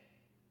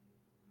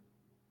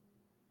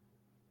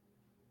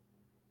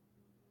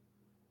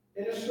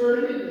 In the spirit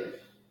of meekness.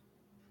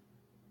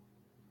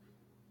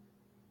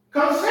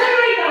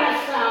 Considering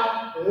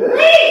thyself,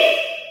 lest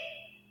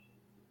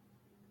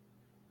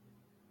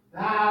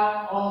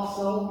thou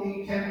also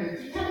be tempted.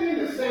 It's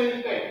tempted the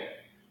same thing.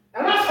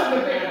 And that's something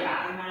to think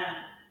about. Amen.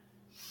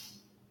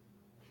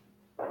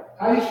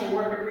 I used to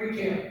work in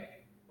retail.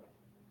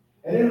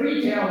 And in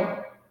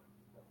retail,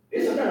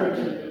 it's a very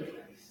tempting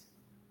place.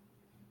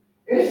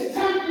 It's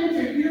tempting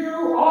to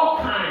do all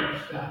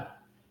kinds of stuff.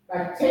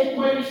 Like take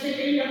money, stick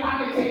it in your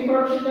pocket, take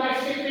merchandise,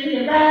 stick it in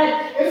your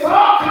bag. It's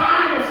all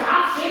kinds of stuff.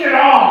 I've seen it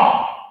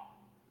all.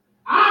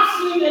 I've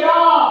seen it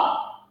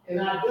all.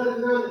 And I've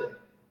done none of it.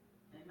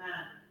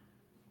 Amen.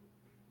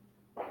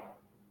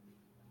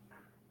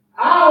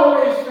 I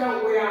always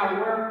felt where I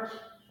worked,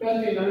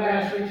 especially the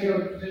last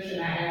retail position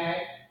I had,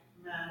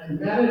 in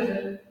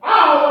management, I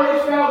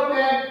always felt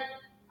that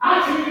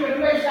I treated the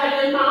place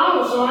like in my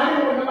own, so I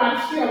didn't want nobody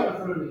stealing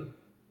from me.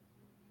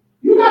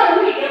 You got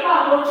to read the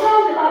Bible.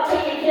 Tell me about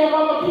taking care of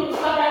other people's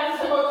stuff and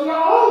say, well, it's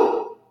your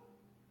own.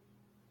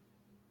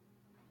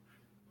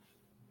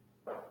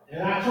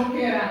 And I took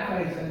care of that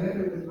place and lived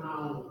it with my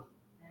own.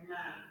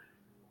 Amen.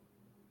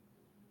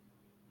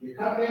 You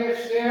come there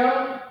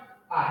still,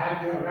 I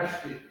have you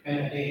arrested and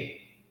a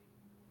day.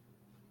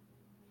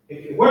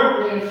 If you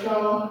work there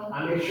still,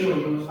 I make sure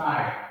you was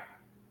fired.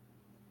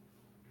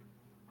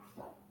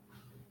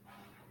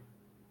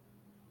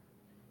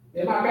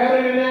 Am I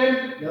better than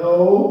them?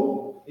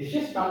 No. It's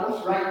just about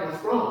what's right and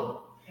what's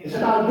wrong. It's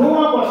about doing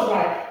what's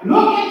right.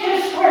 Look at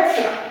this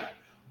scripture.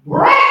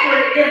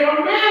 Brethren, if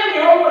a man be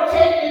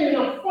overtaken in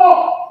a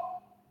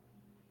fault,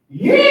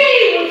 ye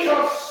which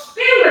are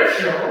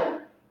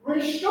spiritual,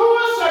 restore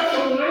such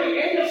a one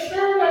in the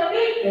spirit of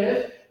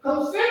meekness,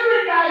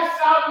 considering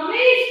thyself,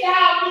 lest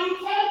thou be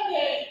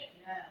tempted.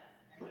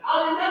 Yeah.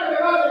 I remember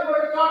the other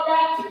word got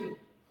back to me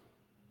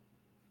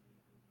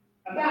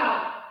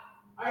about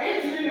an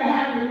incident that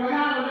happened when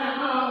I was at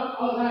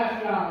my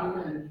last job.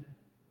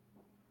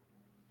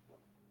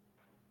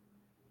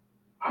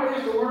 I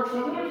used to work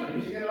so much, I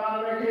used to get a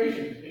lot of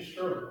vacations. It's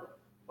true.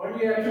 1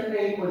 year I took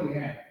 8, what do you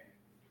have?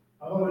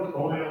 I was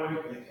going away,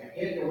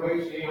 getting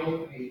away, staying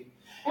home. Anyway,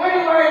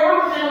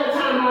 one other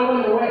time I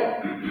went away.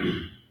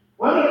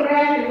 One of the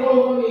men who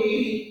over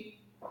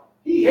me,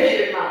 he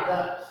hated my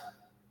guts.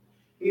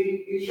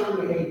 He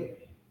truly hated me.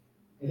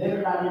 And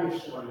everybody in the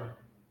store now.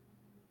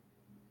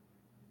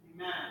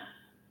 Amen.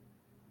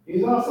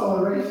 He's also a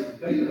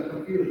racist, but he's a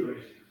confused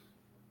racist.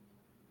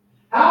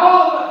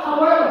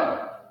 However,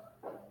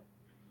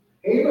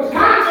 he was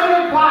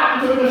constantly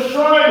plotting to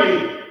destroy me.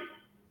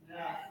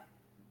 Yeah.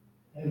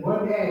 And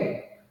one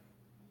day,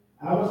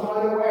 I was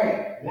on the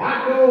way. And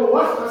I knew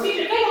but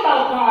see the thing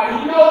about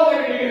God, he knows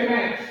everything in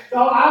advance. So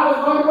I was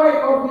on the way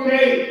for a few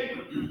days.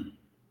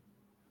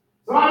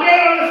 So I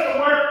made a list of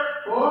work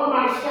for all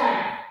my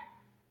staff.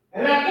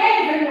 And I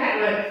gave him that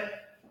list.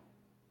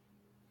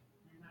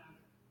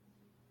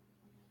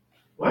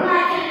 When I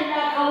came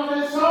back, I was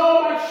in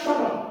so much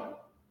trouble.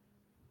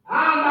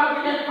 I'm about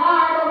to get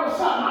fired over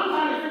something. I'm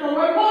trying to figure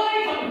out what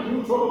they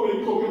coming to trouble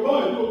with. Go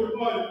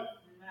goodbye.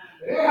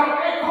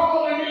 They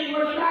called and he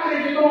was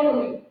managing over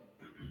me.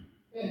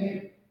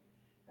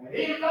 And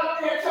he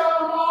got there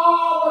telling them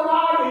all when I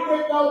didn't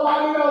get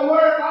nobody to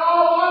work. Oh,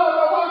 I don't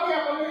know, I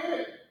can't believe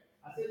it.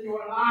 I said,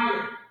 you're a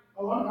liar.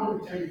 Oh, I'm going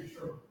to tell you the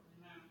truth.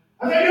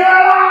 I said, you're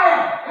a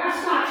liar.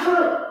 That's not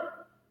true.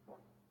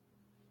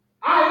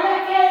 I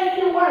let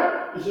you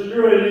work. He said,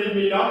 you really need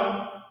me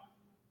nothing.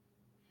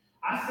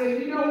 I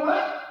said, you know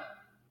what?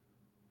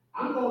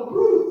 I'm going to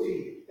prove to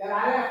you that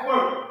I left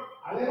work.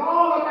 I let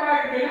all the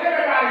managers and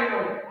everybody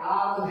know it. I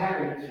was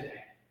happy today.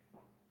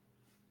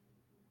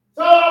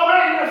 So I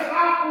went in the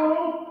stock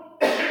room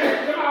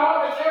to my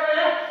office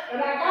area,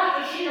 and I got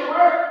the sheet of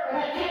work, and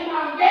I came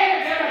out and gave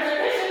it to him. I said,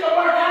 this is the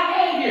work I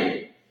gave you.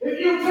 If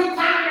you took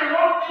time and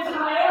walked into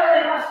my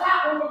area, my stock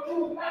room, but you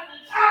left in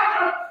charge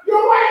of,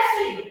 you're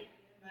wasting it.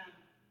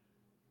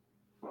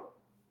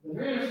 The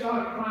man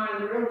started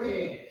crying real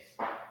tears.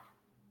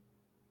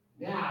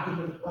 Now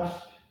he was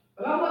busted.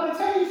 But I want to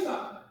tell you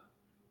something.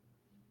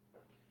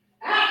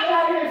 After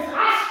that,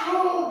 I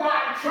still got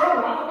in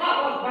trouble. I forgot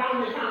what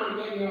Brown County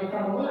gave me in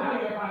trouble. When I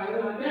get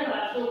fired,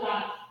 I still got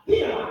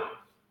penalized.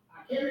 I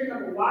can't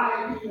remember why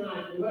they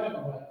penalized me,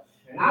 whatever.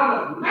 And I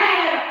was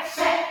mad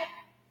upset.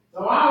 So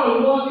I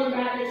was walking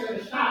back into the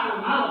shop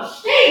and I was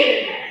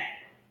steaming mad.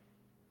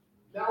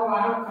 No,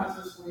 I don't cuss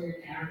this way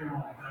and carry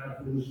all that kind of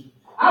foolishness.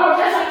 I was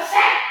just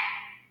upset.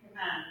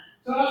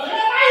 So I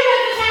said, why you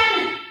let this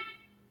happen?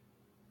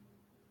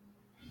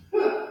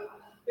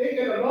 They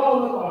get a law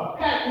look or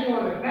pat me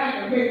on the back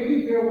and make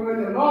me feel good.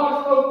 The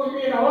Lord spoke to me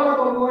in an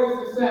audible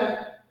voice and said,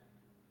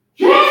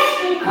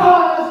 just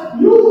because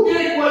you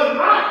did what's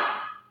right,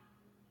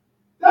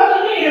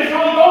 doesn't mean it's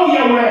going to go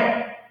your way.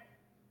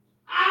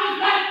 I was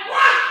like,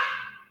 what?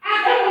 I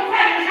said, what's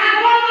that? Is that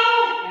going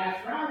on?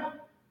 That's right.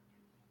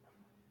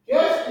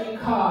 Just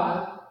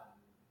because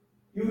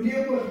you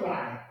did what's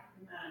right,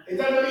 it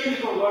doesn't mean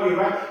it's going to go your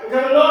way.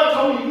 Because the Lord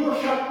told me you're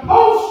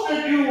supposed to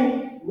do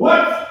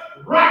what's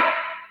right.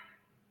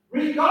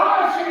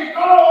 Regardless if it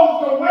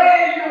goes the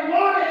way you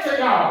want it to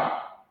go.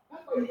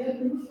 That's what you got to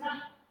do what's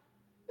right.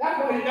 That's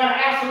what you got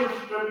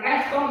to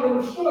ask God to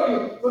restore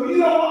you. So you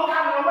don't walk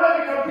out of the way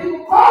because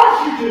people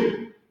cause you to.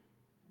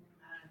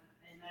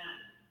 Amen.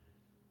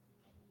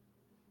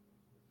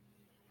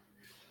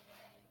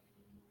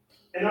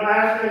 And I'm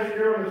asking this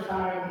girl this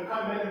time to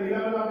come back and be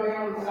loving up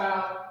there on the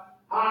south,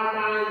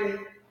 high-minded,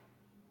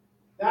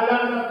 not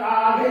loving up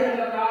God, hating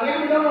up God, they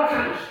don't know what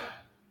kind of stuff.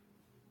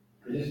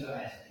 And this is the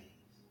last thing.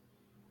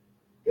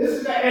 This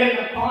is the end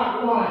of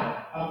part 1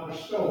 of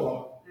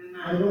Restore.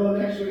 And we'll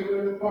next week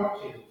we'll do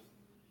part 2.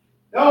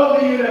 Those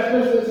of you that's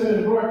listening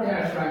to the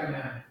broadcast right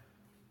now,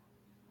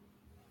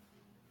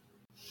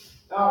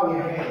 bow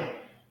your head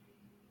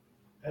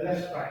and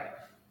let's pray.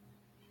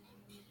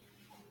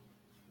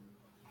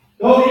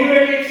 Those of you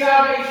that need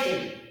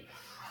salvation,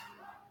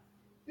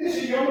 this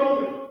is your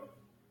moment.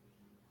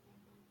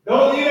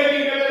 Those of you that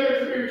need deliverance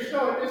to be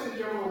restored, this is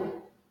your moment.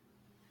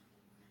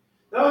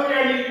 Those of you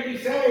that need to be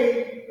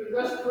saved,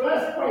 let's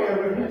pray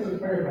a repentance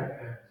prayer right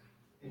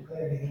now.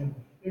 Declare to Him.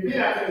 Repeat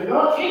after me,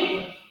 Lord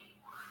Jesus,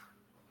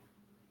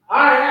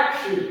 I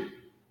ask you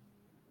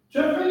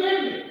to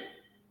forgive me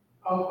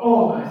of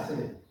all my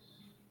sins.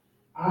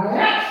 I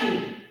ask you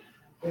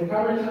to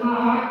come into my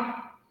heart,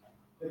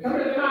 to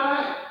come into my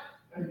life,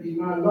 and be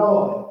my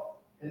Lord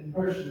and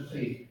personal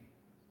Savior.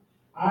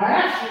 I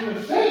ask you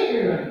to save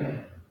me right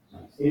now.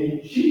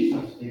 In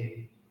Jesus'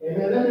 name.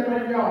 Amen. Let me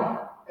pray for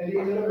y'all. And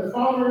even in the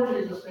Father,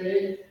 in Jesus'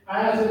 name,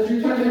 I ask that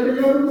you touch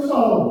every living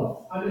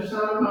soul under the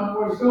sound of my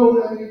voice.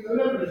 Those that need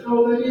deliverance,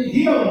 those that need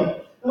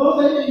healing,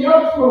 those that need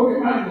yokes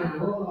broken right now.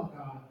 Oh, Lord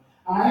God.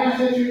 I ask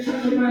that you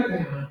touch them right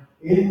now.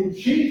 In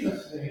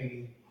Jesus'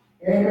 name.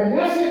 Amen.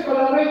 That's it,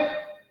 beloved.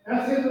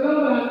 That's it,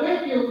 beloved. I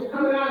thank you for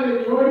coming out and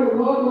enjoying the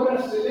Lord with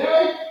us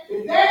today.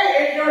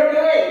 Today is your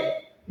day.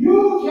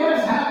 You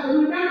just have to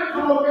remember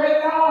to obey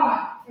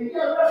God and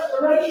get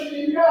restoration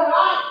in your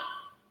life.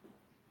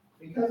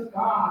 Because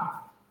God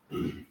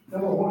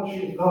never wants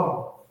you to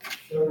go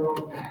the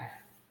wrong path.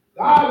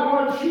 God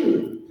wants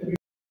you to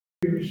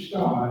be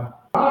restored.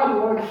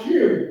 God wants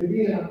you to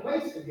be in a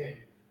place again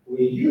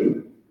where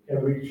you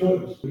can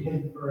rejoice with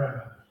Him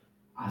forever.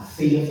 I'll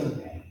see you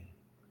someday.